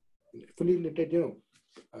 sir. Fully literate,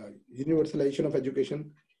 universalization of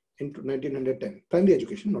education in 1910. Primary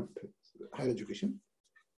education, not higher education.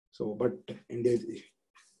 So, but India is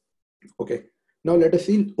okay. Now let us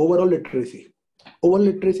see overall literacy. Overall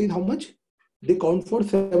literacy is how much? They count for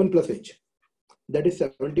 7+ age. That is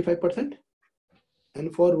 75%.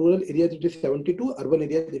 And for rural areas, it is 72. Urban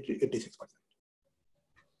areas, it is 86%.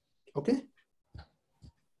 Okay.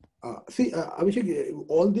 See, Abhishek,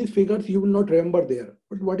 all these figures you will not remember there.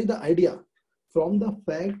 But what is the idea? From the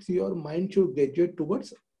facts, your mind should graduate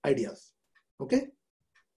towards ideas. Okay.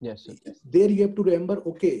 Yes, sir. There you have to remember,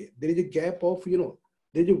 okay, there is a gap of,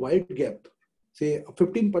 there is a wide gap, say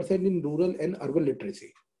 15% in rural and urban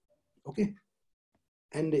literacy. Okay.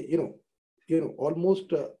 And,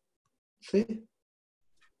 almost, say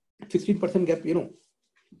 16% gap,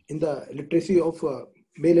 in the literacy of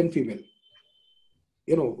male and female.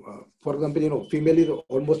 For example, female is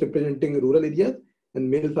almost representing rural areas and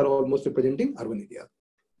males are almost representing urban areas.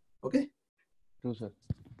 Okay. True, sir.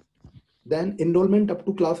 Then enrollment up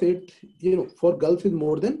to class 8, for girls is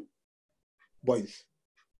more than boys.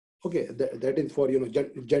 Okay, that is for,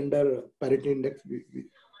 gender parity index,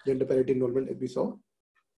 gender parity enrollment as we saw.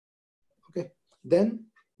 Okay, then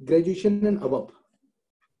graduation and above.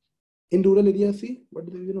 In rural areas, see, what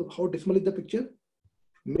is, how dismal is the picture?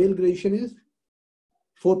 Male graduation is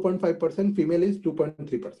 4.5%, female is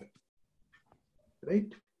 2.3%.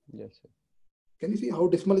 Right? Yes, sir. Can you see how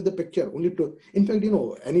dismal is the picture? Only to, in fact,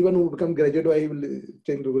 anyone who become graduate, why will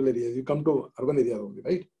stay in rural areas? You come to urban areas only,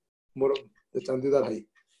 right? More, the chances are high.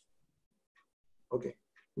 Okay.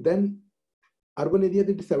 Then urban areas,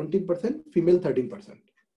 it is 17%, female 13%.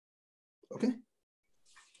 Okay.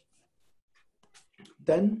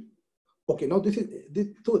 Then, okay, now this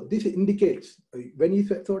indicates when you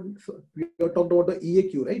said, so we have talked about the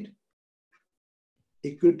EAQ, right?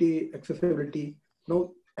 Equity, accessibility.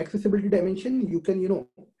 Now, accessibility dimension, you can,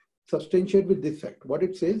 substantiate with this fact. What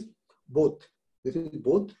it says, both, this is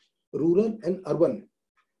both rural and urban.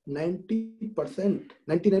 90%,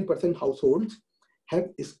 99% households have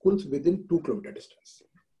schools within 2 kilometer distance.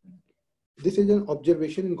 This is an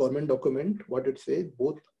observation in government document. What it says,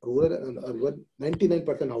 both rural and urban,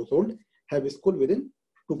 99% household have a school within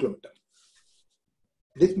 2 kilometers.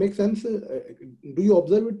 This makes sense. Do you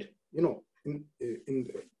observe it, in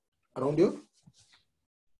around you?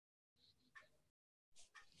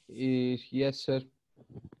 Yes, sir.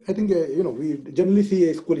 I think, we generally see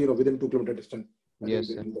a school, within 2 kilometer distance. Yes,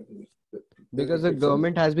 sir. Because the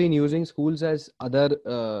government has been using schools as other,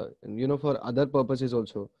 for other purposes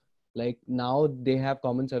also. Like now they have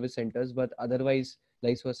common service centers, but otherwise,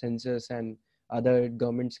 like for census and other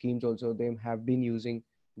government schemes also, they have been using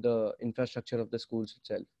the infrastructure of the schools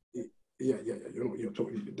itself. Yeah. So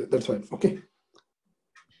that's fine. Okay.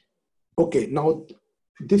 Okay. Now,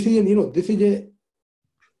 this is, this is a,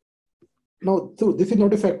 now, so this is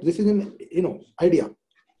not a fact. This is an, idea.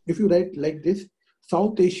 If you write like this,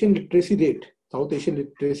 South Asian literacy rate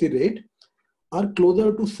are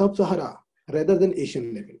closer to sub-Sahara rather than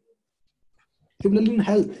Asian level. Similarly, in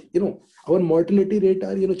health, our mortality rate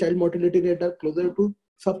are, child mortality rate are closer to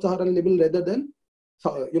sub-Saharan level rather than,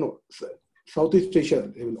 Southeast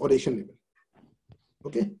Asia level or Asian level.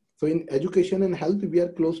 Okay. So in education and health, we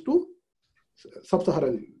are close to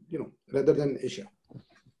sub-Saharan, rather than Asia.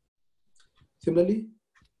 Similarly,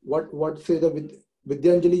 what say the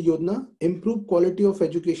Vidyanjali Yojana, improve quality of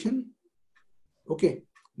education, okay,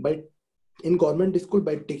 by in government school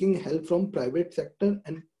by taking help from private sector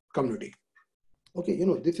and community. Okay,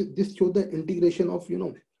 this shows the integration of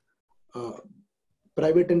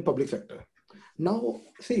private and public sector. Now,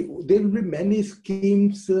 see, there will be many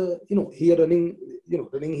schemes, here running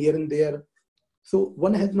here and there. So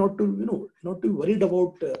one has not to not to be worried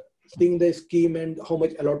about seeing the scheme and how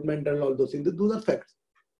much allotment and all those things. Those are facts.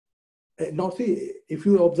 Now, see, if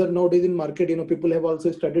you observe nowadays in market, people have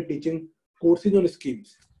also started teaching courses on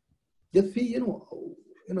schemes. Just see,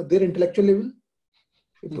 their intellectual level.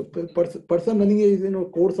 Person running a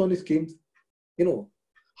course on schemes,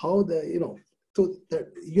 how the so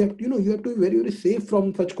that you have to be very, very safe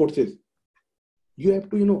from such courses. You have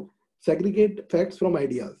to segregate facts from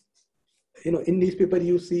ideas. In newspaper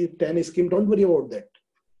you see 10 scheme. Don't worry about that.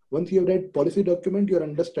 Once you have read policy document, your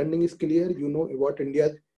understanding is clear. You know what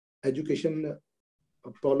India's education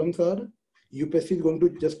problems are. UPSC is going to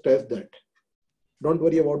just test that. Don't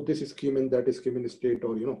worry about this scheme and that scheme in the state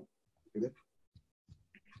or,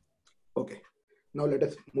 Okay. Now let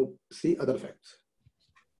us see other facts.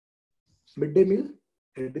 Midday meal,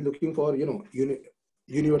 it is looking for,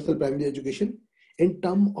 universal primary education in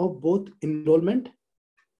terms of both enrollment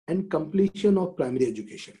and completion of primary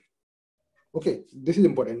education. Okay, this is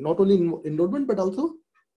important. Not only enrollment, but also,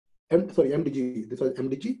 MDG. This was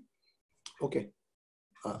MDG. Okay,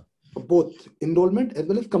 both enrollment as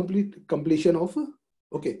well as completion of,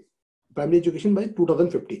 primary education by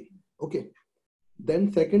 2015. Okay,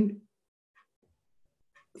 then second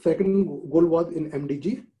goal was in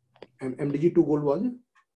MDG, and MDG 2 goal was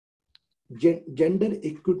gender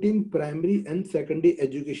equity in primary and secondary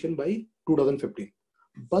education by 2015.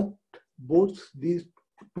 But both these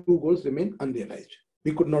two goals remain unrealized.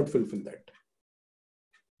 We could not fulfill that.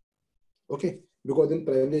 Okay, because in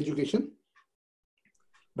primary education,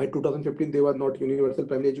 by 2015, they were not universal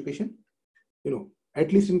primary education.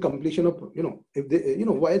 At least in completion of, if they,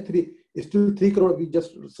 why still 3 crore, we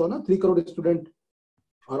just saw now 3 crore students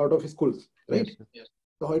are out of schools, right? Yes.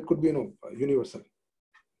 So how it could be, universal.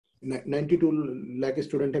 92 lakh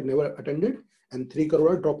students have never attended and 3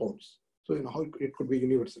 crore are dropouts. So, how it could be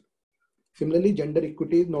universal. Similarly, gender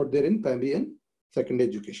equity is not there in primary and secondary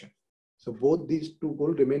education. So both these two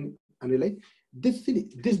goals remain unrealized. This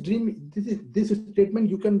statement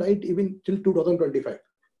you can write even till 2025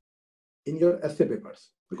 in your essay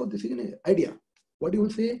papers, because this is an idea. What you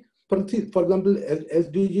will say, for example,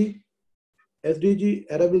 SDG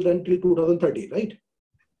era will run till 2030, right?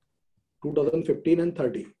 2015 and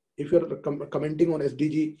 30. If you're commenting on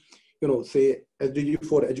SDG, say SDG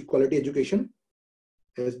 4 quality education,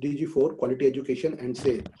 SDG 4 quality education, and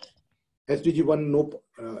say SDG 1 no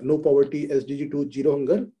poverty, SDG 2 zero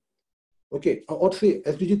hunger. Okay, or say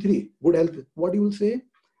SDG 3 good health. What you will say?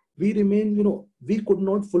 We remain, we could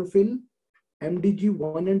not fulfill MDG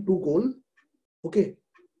 1 and 2 goal. Okay,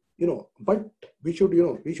 but we should,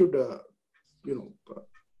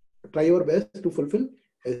 try our best to fulfill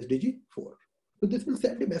SDG 4. So this will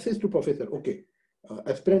send a message to professor. Okay,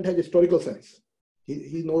 aspirant has historical sense.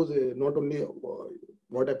 He knows not only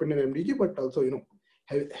what happened in MDG, but also,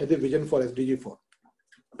 has a vision for SDG 4.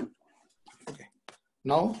 Okay,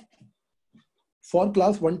 now for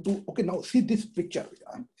class 1 to, okay, now see this picture.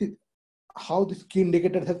 See how this key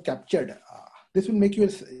indicator has captured. This will make you,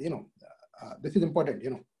 this is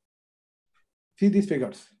important, See these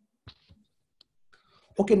figures.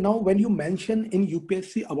 Okay, now when you mention in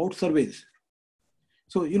UPSC about surveys,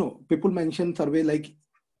 so, people mention survey like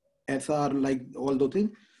SR, like all those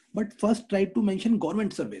things, but first try to mention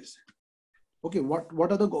government surveys. Okay,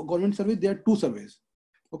 what are the government surveys? There are two surveys.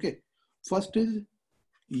 Okay, first is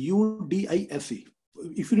UDISE.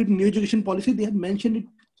 If you read new education policy, they have mentioned it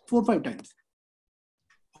 4 or 5 times.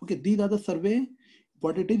 Okay, these are the survey,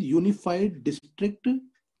 what it is, unified district.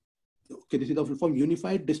 Okay, this is the full form,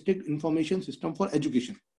 Unified District Information System for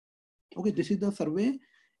Education. Okay, this is the survey,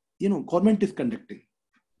 government is conducting.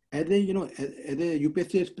 As a, as a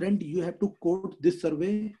UPSC aspirant, you have to quote this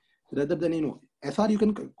survey rather than, SR you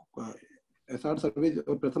can, SR surveys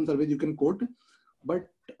or Pratham surveys you can quote, but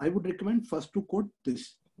I would recommend first to quote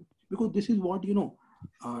this, because this is what,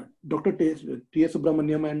 Dr. T.S.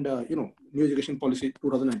 Subramaniam and, New Education Policy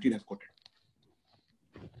 2019 has quoted.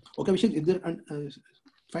 Okay, Vishal, is there,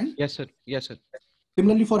 fine? Yes, sir. Yes, sir.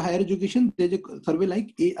 Similarly, for higher education, there's a survey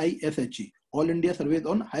like AISHE, All India Surveys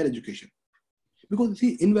on Higher Education. Because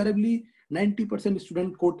see, invariably 90%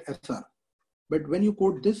 student quote SR, but when you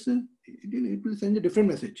quote this, it will send a different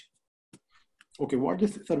message. Okay, what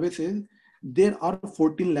this survey says, there are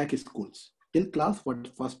 14 lakh schools till class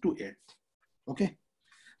 1st to 8th. Okay,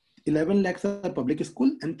 11 lakhs are public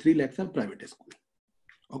school and 3 lakhs are private school.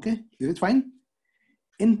 Okay, this is fine.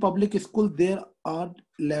 In public school, there are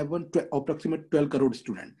approximate 12 crore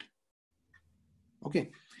students.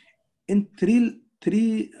 Okay, in 3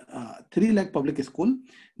 lakh public school,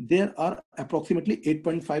 there are approximately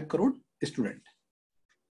 8.5 crore students.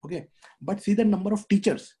 Okay, but see the number of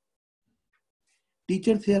teachers.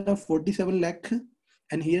 Teachers here are 47 lakh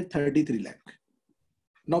and here 33 lakh.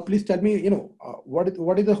 Now, please tell me, what is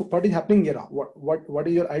happening here? What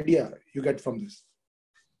is your idea you get from this?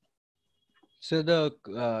 So the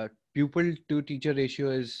pupil to teacher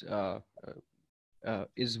ratio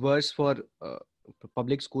is worse for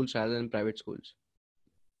public schools rather than private schools.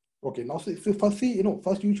 Okay, now so first see,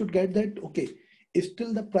 first you should get that, okay,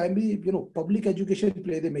 still the primary, public education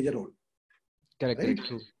plays a major role. Correct, right?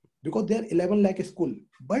 true. Because there are 11 lakh school,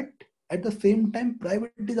 but At the same time,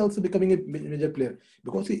 private is also becoming a major player,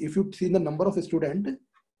 because see, if you see the number of students,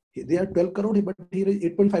 they are 12 crore, but here is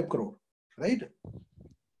 8.5 crore, right?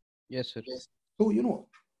 Yes, sir. So,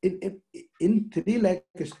 in 3 lakh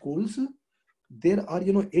schools, there are,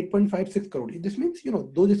 8.56 crore. This means,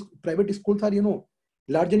 those private schools are,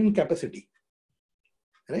 larger in capacity,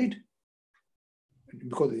 right?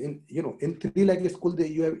 Because in 3 lakh school,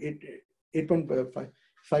 you have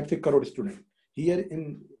 8.56 crore students. Here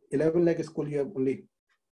in 11 lakh school, you have only,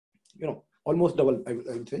 almost double, I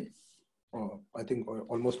would say. I think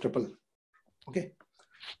almost triple. Okay.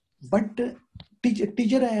 But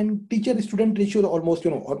teacher and teacher-student ratio almost,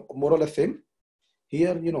 or more or less same.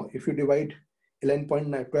 Here, if you divide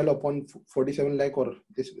 11.12 upon 47 lakh, or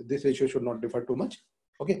this ratio should not differ too much.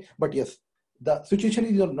 Okay. But yes, the situation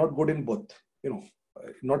is not good in both,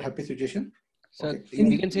 not happy situation. So okay.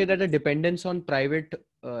 we can say that the dependence on private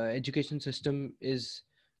education system is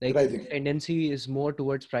like Rising. tendency is more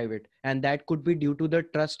towards private, and that could be due to the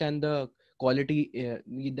trust and the quality.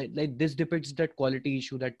 Like this depicts that quality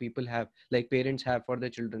issue that people have, like parents have for their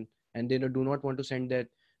children, and they do not want to send their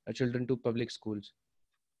children to public schools.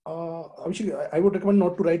 I would recommend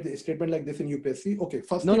not to write a statement like this in UPSC. Okay,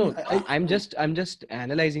 first No, thing, no, I'm just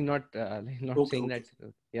analyzing, not not saying okay.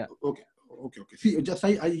 that. Yeah. Okay. See, just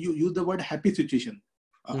I use the word happy situation.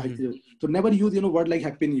 Mm-hmm. So never use word like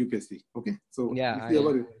happy in UPSC. Okay, so Yeah. this is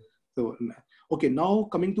our, so okay. Now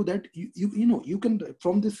coming to that, you can,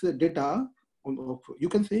 from this data, you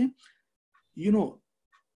can say,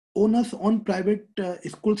 onus on private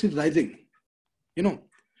schools is rising.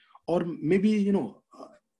 Or maybe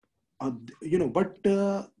but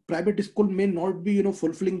private school may not be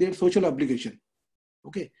fulfilling their social obligation.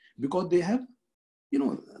 Okay, because they have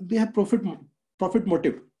profit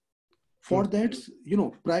motive. For that,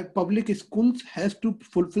 public schools has to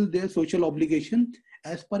fulfill their social obligation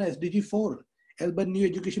as per SDG 4, as per new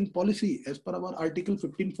education policy, as per our Article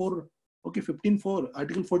 15.4. Okay, 15.4,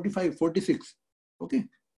 Article 45, 46. Okay,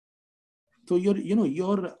 so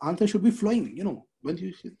your answer should be flowing. Once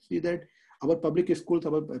you see that our public schools,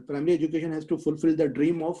 our primary education has to fulfill the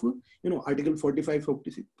dream of Article 45,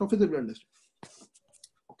 46. Professor will understand.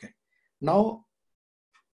 Okay, now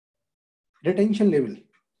retention level.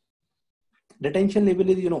 Retention level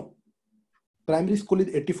is, primary school is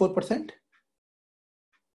 84%.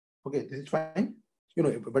 Okay, this is fine.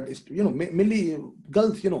 But it's, mainly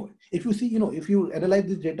girls, if you see, if you analyze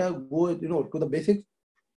this data, go, to the basics,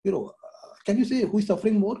 can you say who is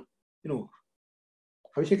suffering more?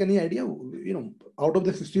 Abhishek, any idea? Out of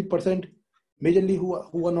the 60%, majorly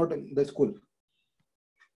who are not in the school?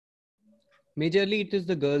 Majorly, it is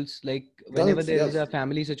the girls. Like whenever Girls, there is yes. a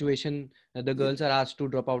family situation, the girls are asked to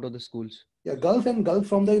drop out of the schools. Yeah, girls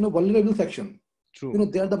from the vulnerable section. True.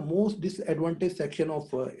 They are the most disadvantaged section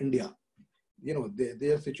of India.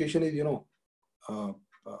 Their situation is,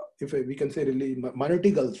 if we can say really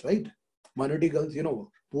minority girls, right? Minority girls,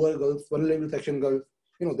 poor girls, vulnerable section girls,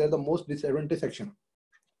 they're the most disadvantaged section.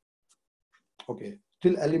 Okay,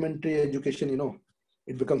 till elementary education,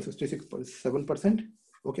 it becomes 66.7%.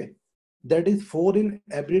 Okay, that is 4 in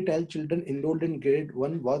every 10 children enrolled in grade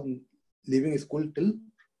 1 was leaving school till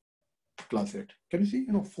class 8. Can you see?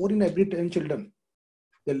 4 in every 10 children,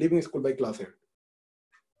 they're leaving school by class 8.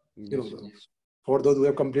 Yes. For those who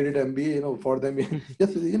have completed MBA, for them,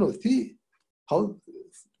 just see how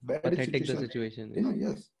bad Pathetic situation. The situation.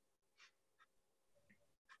 Yes.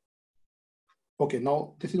 Okay,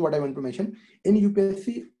 now this is what I want to mention. In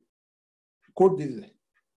UPSC, quote this.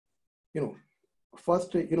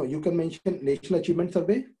 First, you can mention National Achievement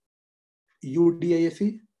Survey,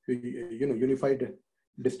 UDISC, Unified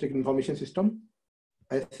District Information System,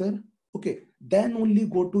 SR. Okay, then only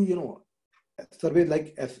go to surveys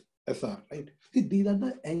like SR, right? See, these are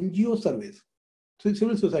the NGO surveys, so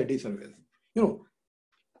civil society surveys.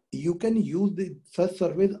 You can use such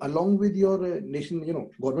surveys along with your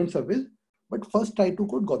government surveys, but first try to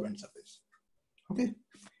quote government surveys. Okay.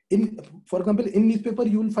 For example, in newspaper,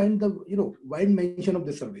 you will find the wide mention of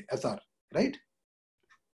this survey, SR, right?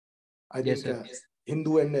 I think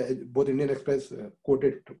Hindu and both Indian Express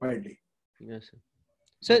quoted widely. Yes, sir.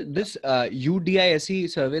 So this UDISC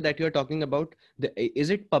survey that you are talking about, is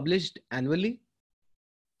it published annually?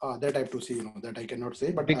 That I have to see, that I cannot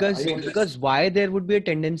say. But because why there would be a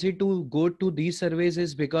tendency to go to these surveys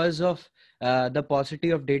is because of the paucity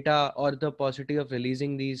of data or the paucity of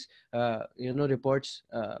releasing these reports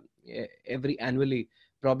every annually.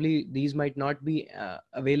 Probably these might not be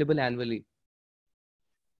available annually.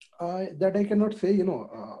 That I cannot say.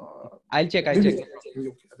 I'll check.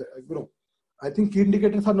 I think key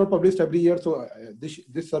indicators are not published every year, so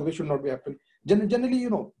this survey should not be happening. Generally,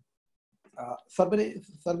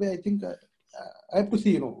 Survey. I think I have to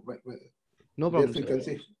see. No Their problem, sir.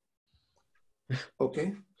 frequency.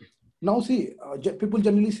 Okay. Now see, people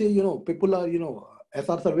generally say, people are,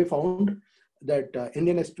 SR survey found that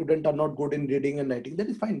Indian students are not good in reading and writing. That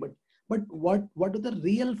is fine, but what is the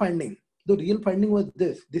real finding? The real finding was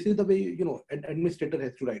this. This is the way, an administrator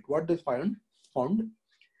has to write. What they found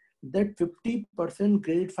that 50%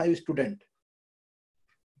 grade 5 student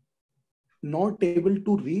not able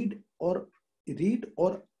to read or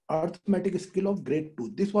arithmetic skill of grade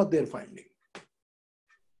 2. This was their finding.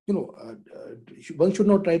 One should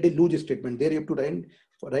not write a loose statement. There you have to write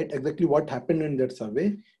exactly what happened in that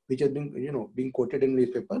survey, which has been, being quoted in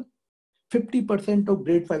newspaper. 50% of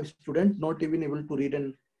grade 5 students not even able to read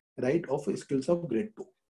and write of skills of grade 2.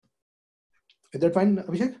 Is that fine,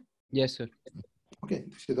 Abhishek? Yes, sir. Okay,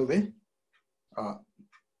 this is the way.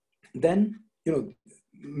 Then,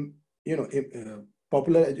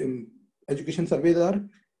 popular education surveys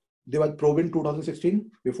they were Probe in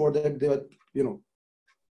 2016. Before that, they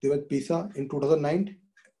were PISA in 2009.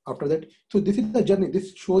 After that, so this is the journey.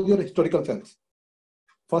 This shows your historical sense.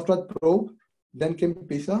 First was Probe, then came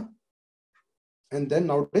PISA, and then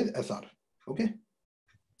nowadays SR. Okay,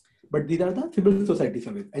 but these are the civil society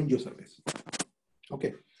surveys, NGO surveys.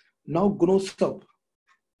 Okay, now GNOSUB,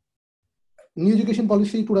 New Education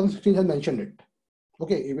Policy 2016 has mentioned it.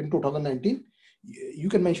 Okay, even 2019, you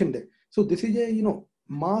can mention that. So this is a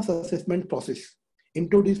mass assessment process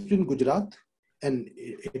introduced in Gujarat, and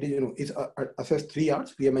it is assessed 3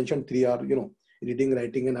 hours. We have mentioned 3 hours, reading,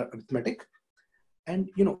 writing, and arithmetic. And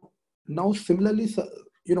now similarly,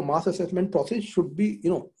 mass assessment process should be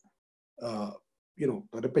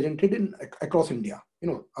represented in across India.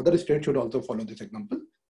 Other states should also follow this example.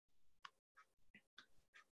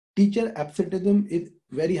 Teacher absenteeism is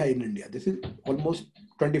very high in India. This is almost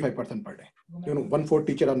 25% per day. 1/4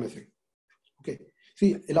 teacher are missing. Okay.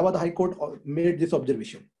 See, Allahabad High Court made this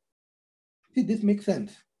observation. See, this makes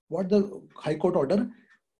sense. What the High Court order?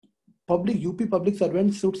 UP public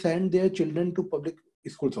servants should send their children to public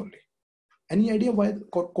schools only. Any idea why the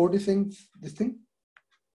court is saying this thing?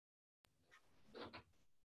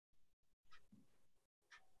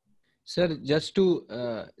 Sir, just to,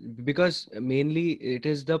 because mainly it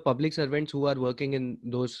is the public servants who are working in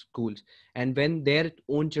those schools, and when their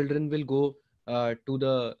own children will go to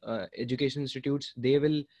the education institutes, they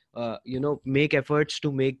will, make efforts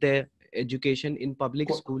to make their education in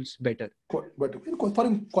public schools better. But for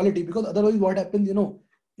quality, because otherwise what happens,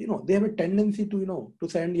 they have a tendency to, to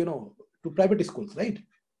send, to private schools, right?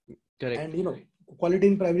 Correct. And, quality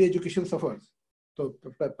in primary education suffers. So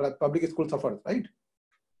public school suffers, right?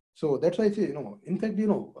 So that's why I say, in fact,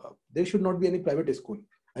 there should not be any private school.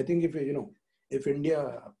 I think if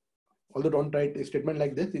India, although don't write a statement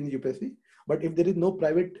like this in UPSC, but if there is no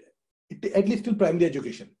private, at least till primary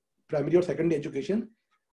education, primary or secondary education,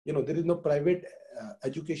 there is no private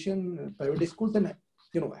education, private schools, and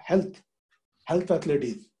health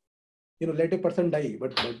facilities. Let a person die,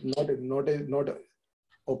 but not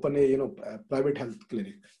open a private health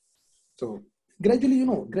clinic. So gradually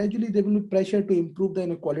there will be pressure to improve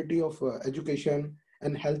the quality of education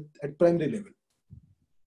and health at primary level.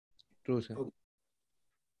 True, sir.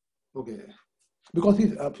 Okay. Because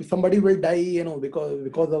somebody will die,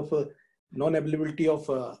 because of non-availability of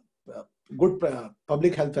good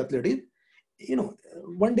public health facilities.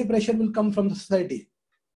 One day pressure will come from the society.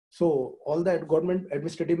 So all that government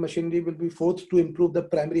administrative machinery will be forced to improve the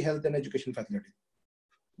primary health and education facilities.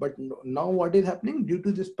 But now what is happening due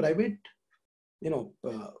to this private,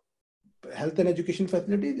 health and education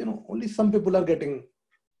facilities, only some people are getting,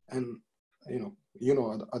 and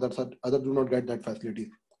others do not get that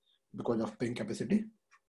facility because of paying capacity.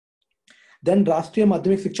 Then Rashtriya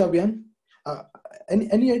Madhyamik Shiksha Abhiyan.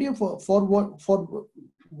 Any idea for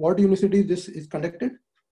what university this is conducted?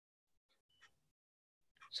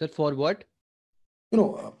 Sir, for what?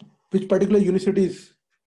 Which particular universities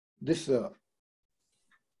this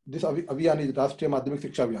Abhiyan is Rashtriya Madhyamik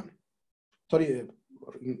Shiksha Abhiyan. Sorry,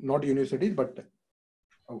 not universities, but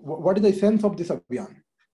what is the essence of this Abhiyan?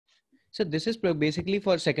 So this is basically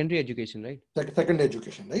for secondary education, right? Secondary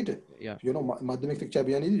education, right? Yeah. Madhyamik Shiksha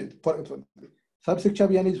Abhiyan is for Sub Shiksha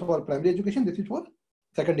Abhiyan is for primary education. This is for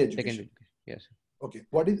secondary education. Secondary education. Yes. Okay.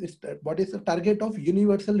 What is the target of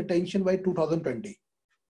universal retention by 2020?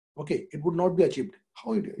 Okay, it would not be achieved.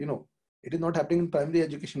 How it is not happening in primary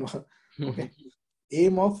education. Okay.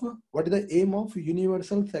 What is the aim of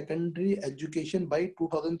universal secondary education by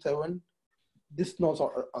 2007? This not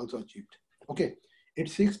also achieved. Okay, it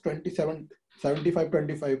seeks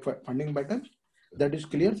 75-25 funding pattern. That is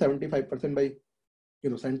clear. 75% by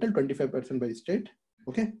central, 25% by state.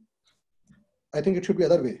 Okay. I think it should be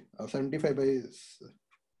other way. 75 by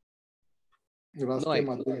No,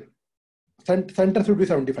 center should be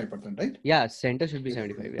 75%, right? yeah, center should be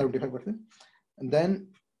 75. Yeah. 75%. And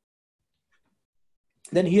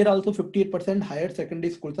then here also 58% higher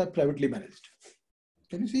secondary schools are privately managed.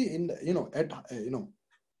 Can you see in the, at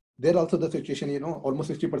there also the situation,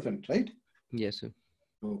 almost 60%, right? Yes, sir.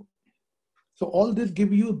 So all this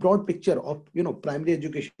give you a broad picture of, primary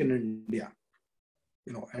education in India,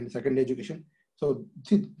 and secondary education. So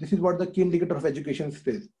see, this is what the key indicator of education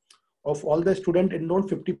says. Of all the students enrolled,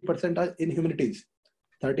 50% are in humanities,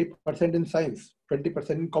 30% in science, 20%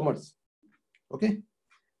 in commerce. Okay.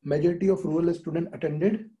 Majority of rural students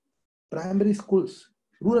attended primary schools.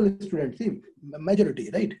 Rural students, see, majority,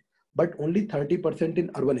 right? But only 30% in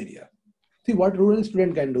urban area. See what rural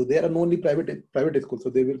student can do. There are no only private schools, so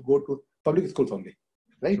they will go to public schools only,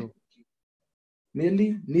 right? True.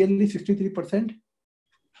 Nearly 63%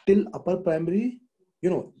 till upper primary,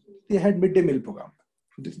 they had midday meal program.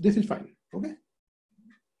 This is fine. Okay.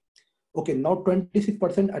 Okay. Now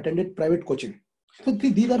 26% attended private coaching. So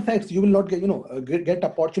these are facts. You will not get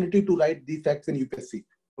opportunity to write these facts in UPSC.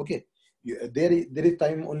 Okay. There is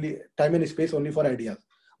time and space only for ideas.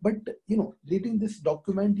 But reading this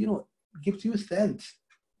document, gives you a sense.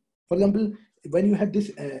 For example, when you have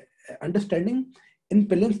this understanding in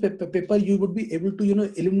prelims paper, you would be able to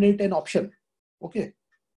eliminate an option. Okay.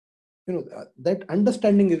 That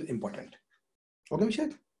understanding is important. Okay,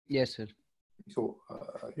 Vishak? Yes, sir. So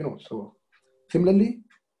so similarly,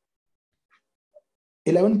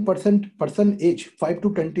 11% person age 5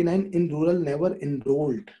 to 29 in rural never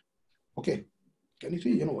enrolled. Okay. Can you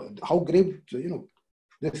see, how grave,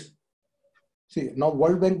 this. See, now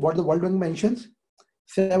World Bank, what the World Bank mentions,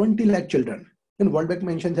 70 lakh children. World Bank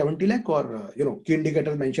mentions 70 lakh or, key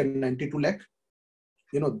indicators mention 92 lakh.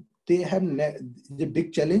 They have the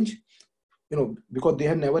big challenge, because they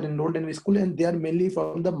have never enrolled in a school and they are mainly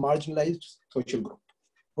from the marginalized social group.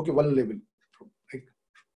 Okay, vulnerable. Right?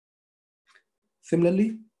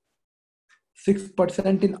 Similarly,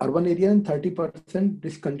 6% in urban area and 30%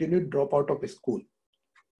 discontinued drop out of school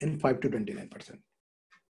in 5 to 29%.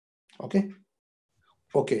 Okay.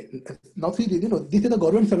 Okay. Now see, these are the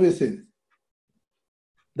government services.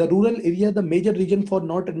 The rural area, the major reason for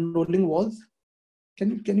not enrolling was,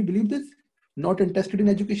 can you believe this? Not interested in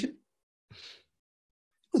education.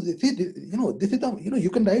 See, this is the, you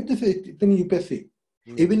can write this in UPSC.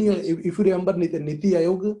 Yes. Even if you remember Niti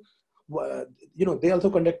Ayog, they also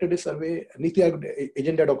conducted a survey, Niti Ayog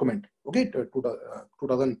agenda document, okay,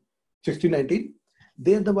 2016-19.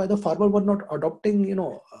 There, why the farmer were not adopting,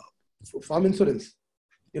 farm insurance,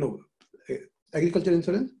 agriculture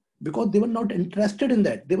insurance, because they were not interested in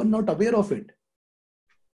that. They were not aware of it.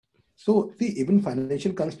 So, see, even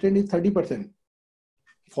financial constraint is 30%.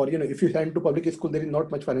 For, if you send to public school, there is not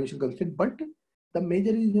much financial constraint, but the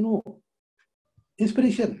major is,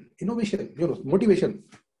 inspiration, innovation, motivation.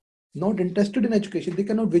 Not interested in education. They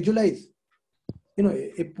cannot visualize.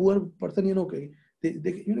 A poor person,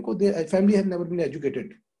 their family has never been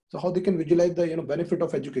educated. So how they can visualize the, benefit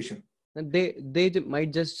of education? And they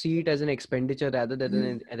might just see it as an expenditure rather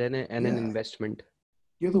than an investment.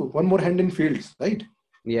 One more hand in fields, right?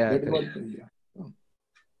 Yeah.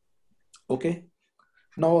 Okay.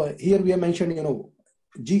 Now here we have mentioned,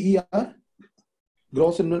 GER,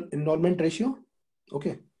 gross enrollment ratio.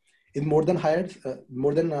 Okay. Is more than greater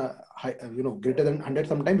than 100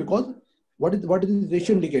 sometime, because what is this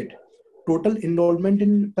ratio indicate? Total enrollment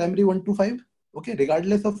in primary 1 to 5, okay,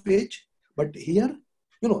 regardless of age. But here,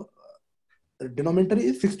 the denominator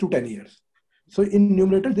is 6 to 10 years. So in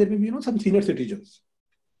numerator, there may be, some senior citizens.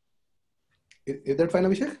 Is that fine,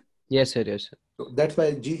 Abhishek? Yes, sir. Yes, sir. So that's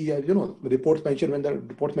why GER, reports mention, when the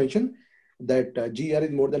reports mention that GER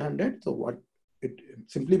is more than 100. So what it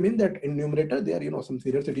simply means that in numerator, they are, some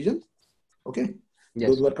senior citizens. Okay. Yes.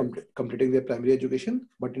 Those who are completing their primary education,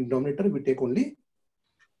 but in denominator, we take only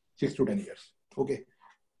 6 to 10 years. Okay.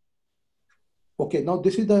 Okay. Now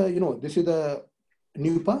this is the, this is the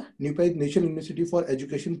NUPA. NUPA is National University for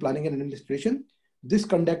Education Planning and Administration. This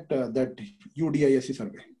conduct that UDISC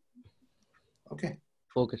survey. Okay.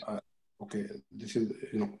 Okay. Okay. This is,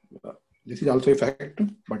 this is also a fact,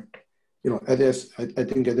 but, as I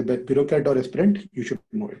think as a bureaucrat or aspirant, you should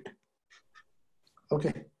know it.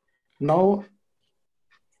 Okay. Now,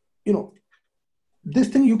 this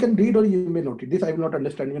thing you can read or you may not read. This I will not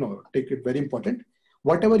understand, take it very important.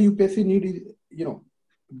 Whatever UPSC need is,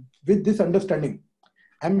 with this understanding,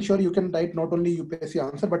 I'm sure you can write not only UPSC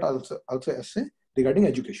answer, but also essay regarding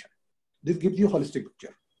education. This gives you a holistic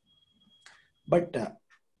picture. But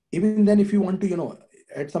even then, if you want to,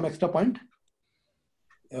 add some extra point,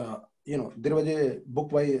 there was a book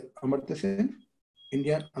by Amartya Sen,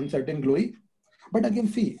 India Uncertain Glory. But again,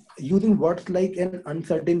 see, using words like an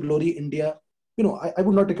uncertain glory, India, I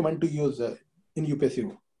would not recommend to use in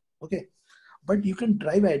UPSC. Okay. But you can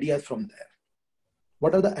drive ideas from there.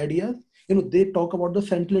 What are the ideas? They talk about the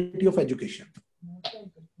centrality of education.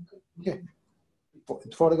 Okay.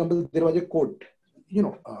 For example, there was a quote,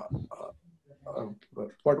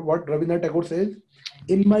 what Rabindranath Tagore says,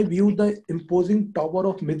 in my view, the imposing tower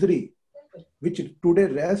of misery, which today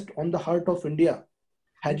rests on the heart of India,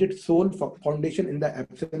 has its sole foundation in the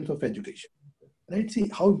absence of education. Right? See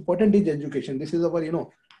how important is education. This is our,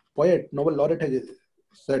 poet, Nobel laureate has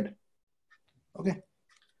said. Okay.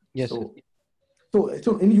 Yes. So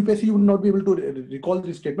in UPSC, you will not be able to recall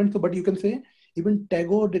this statement. So, but you can say even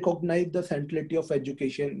Tagore recognized the centrality of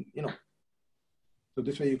education. So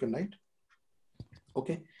this way you can write.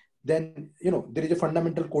 Okay. Then there is a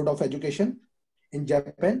fundamental code of education in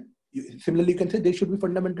Japan. Similarly, you can say there should be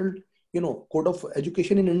fundamental code of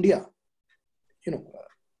education in India.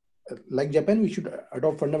 Like Japan, we should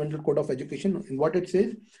adopt fundamental code of education. In what it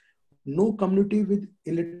says, no community with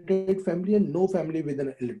illiterate family and no family with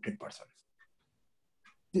an illiterate person.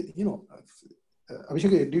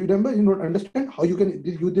 Abhishek, do you remember? You don't understand how you can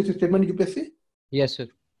use this statement in UPSC? Yes, sir.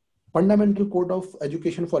 Fundamental code of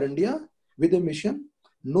education for India with a mission: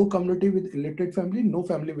 no community with illiterate family, no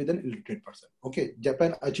family with an illiterate person. Okay,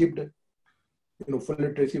 Japan achieved full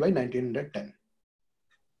literacy by 1910.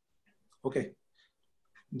 Okay,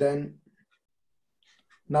 then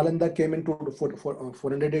Nalanda came into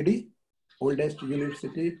 400 AD, oldest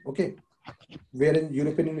university. Okay, wherein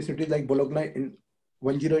European universities like Bologna in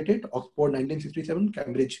 1088, Oxford 1967,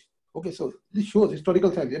 Cambridge. Okay, so this shows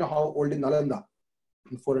historical science. How old is Nalanda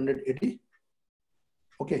in 480.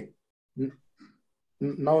 Okay,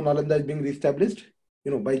 now Nalanda is being reestablished,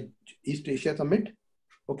 by East Asia Summit.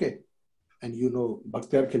 Okay, and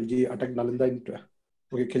Bhaktiyar Khilji attacked Nalanda.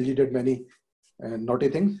 Okay, Khilji did many naughty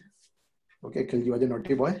things. Okay, Khilji was a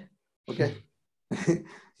naughty boy. Okay,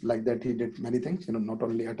 like that he did many things. Not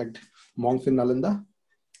only attacked monks in Nalanda,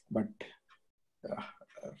 but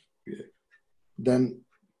then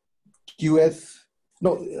QS.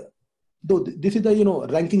 No, though this is the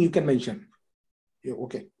ranking you can mention. Yeah,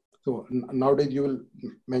 okay, so nowadays you will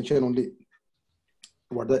mention only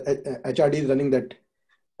what the HRD is running that.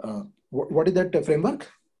 What is that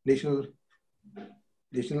framework? National.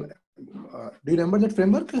 Do you remember that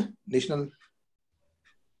framework? National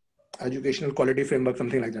Educational Quality Framework,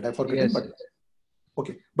 something like that. I forgot it, but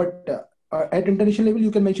okay. But at international level,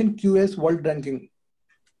 you can mention QS World Ranking.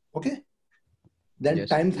 Okay. Then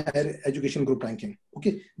Times Higher Education Group Ranking.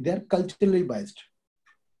 Okay. They are culturally biased.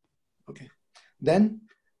 Okay. Then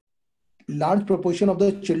large proportion of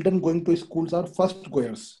the children going to schools are first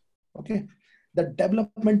goers. Okay. The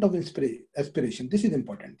development of aspiration. This is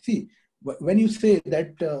important. See, when you say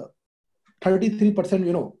that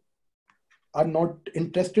 33%, are not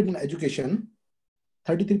interested in education,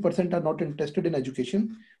 33% are not interested in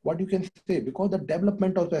education, what you can say? Because the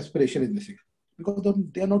development of the aspiration is missing. Because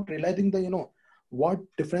they are not realizing the, what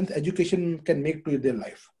difference education can make to their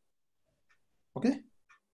life. Okay.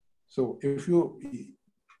 So if you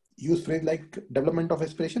use phrase like development of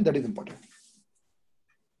aspiration, that is important.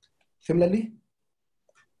 Similarly,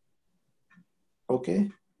 okay,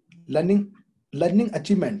 learning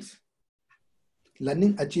achievements.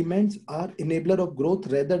 Learning achievements are enabler of growth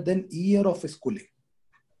rather than year of schooling.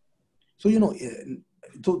 So,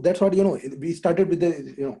 so that's what, we started with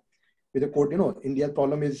the, with the quote, India's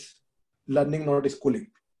problem is learning, not schooling.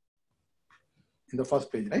 In the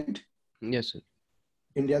first page, right? Yes, sir.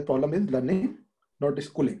 India's problem is learning, not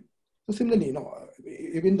schooling. So similarly,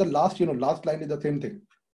 even the last line is the same thing.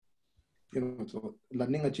 So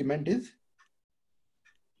learning achievement is,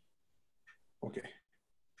 okay.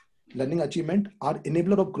 Learning achievement are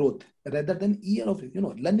enabler of growth rather than year of,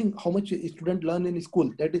 learning, how much a student learn in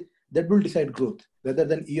school, that will decide growth rather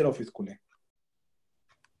than year of schooling.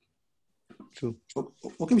 True.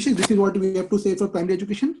 Okay, Vishal, this is what we have to say for primary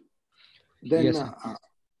education. Then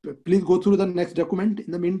please go through the next document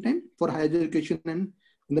in the meantime for higher education, and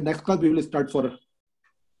in the next class we will start for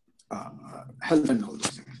health and all those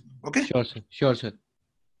things. Okay. Sure, sir. Sure, sir.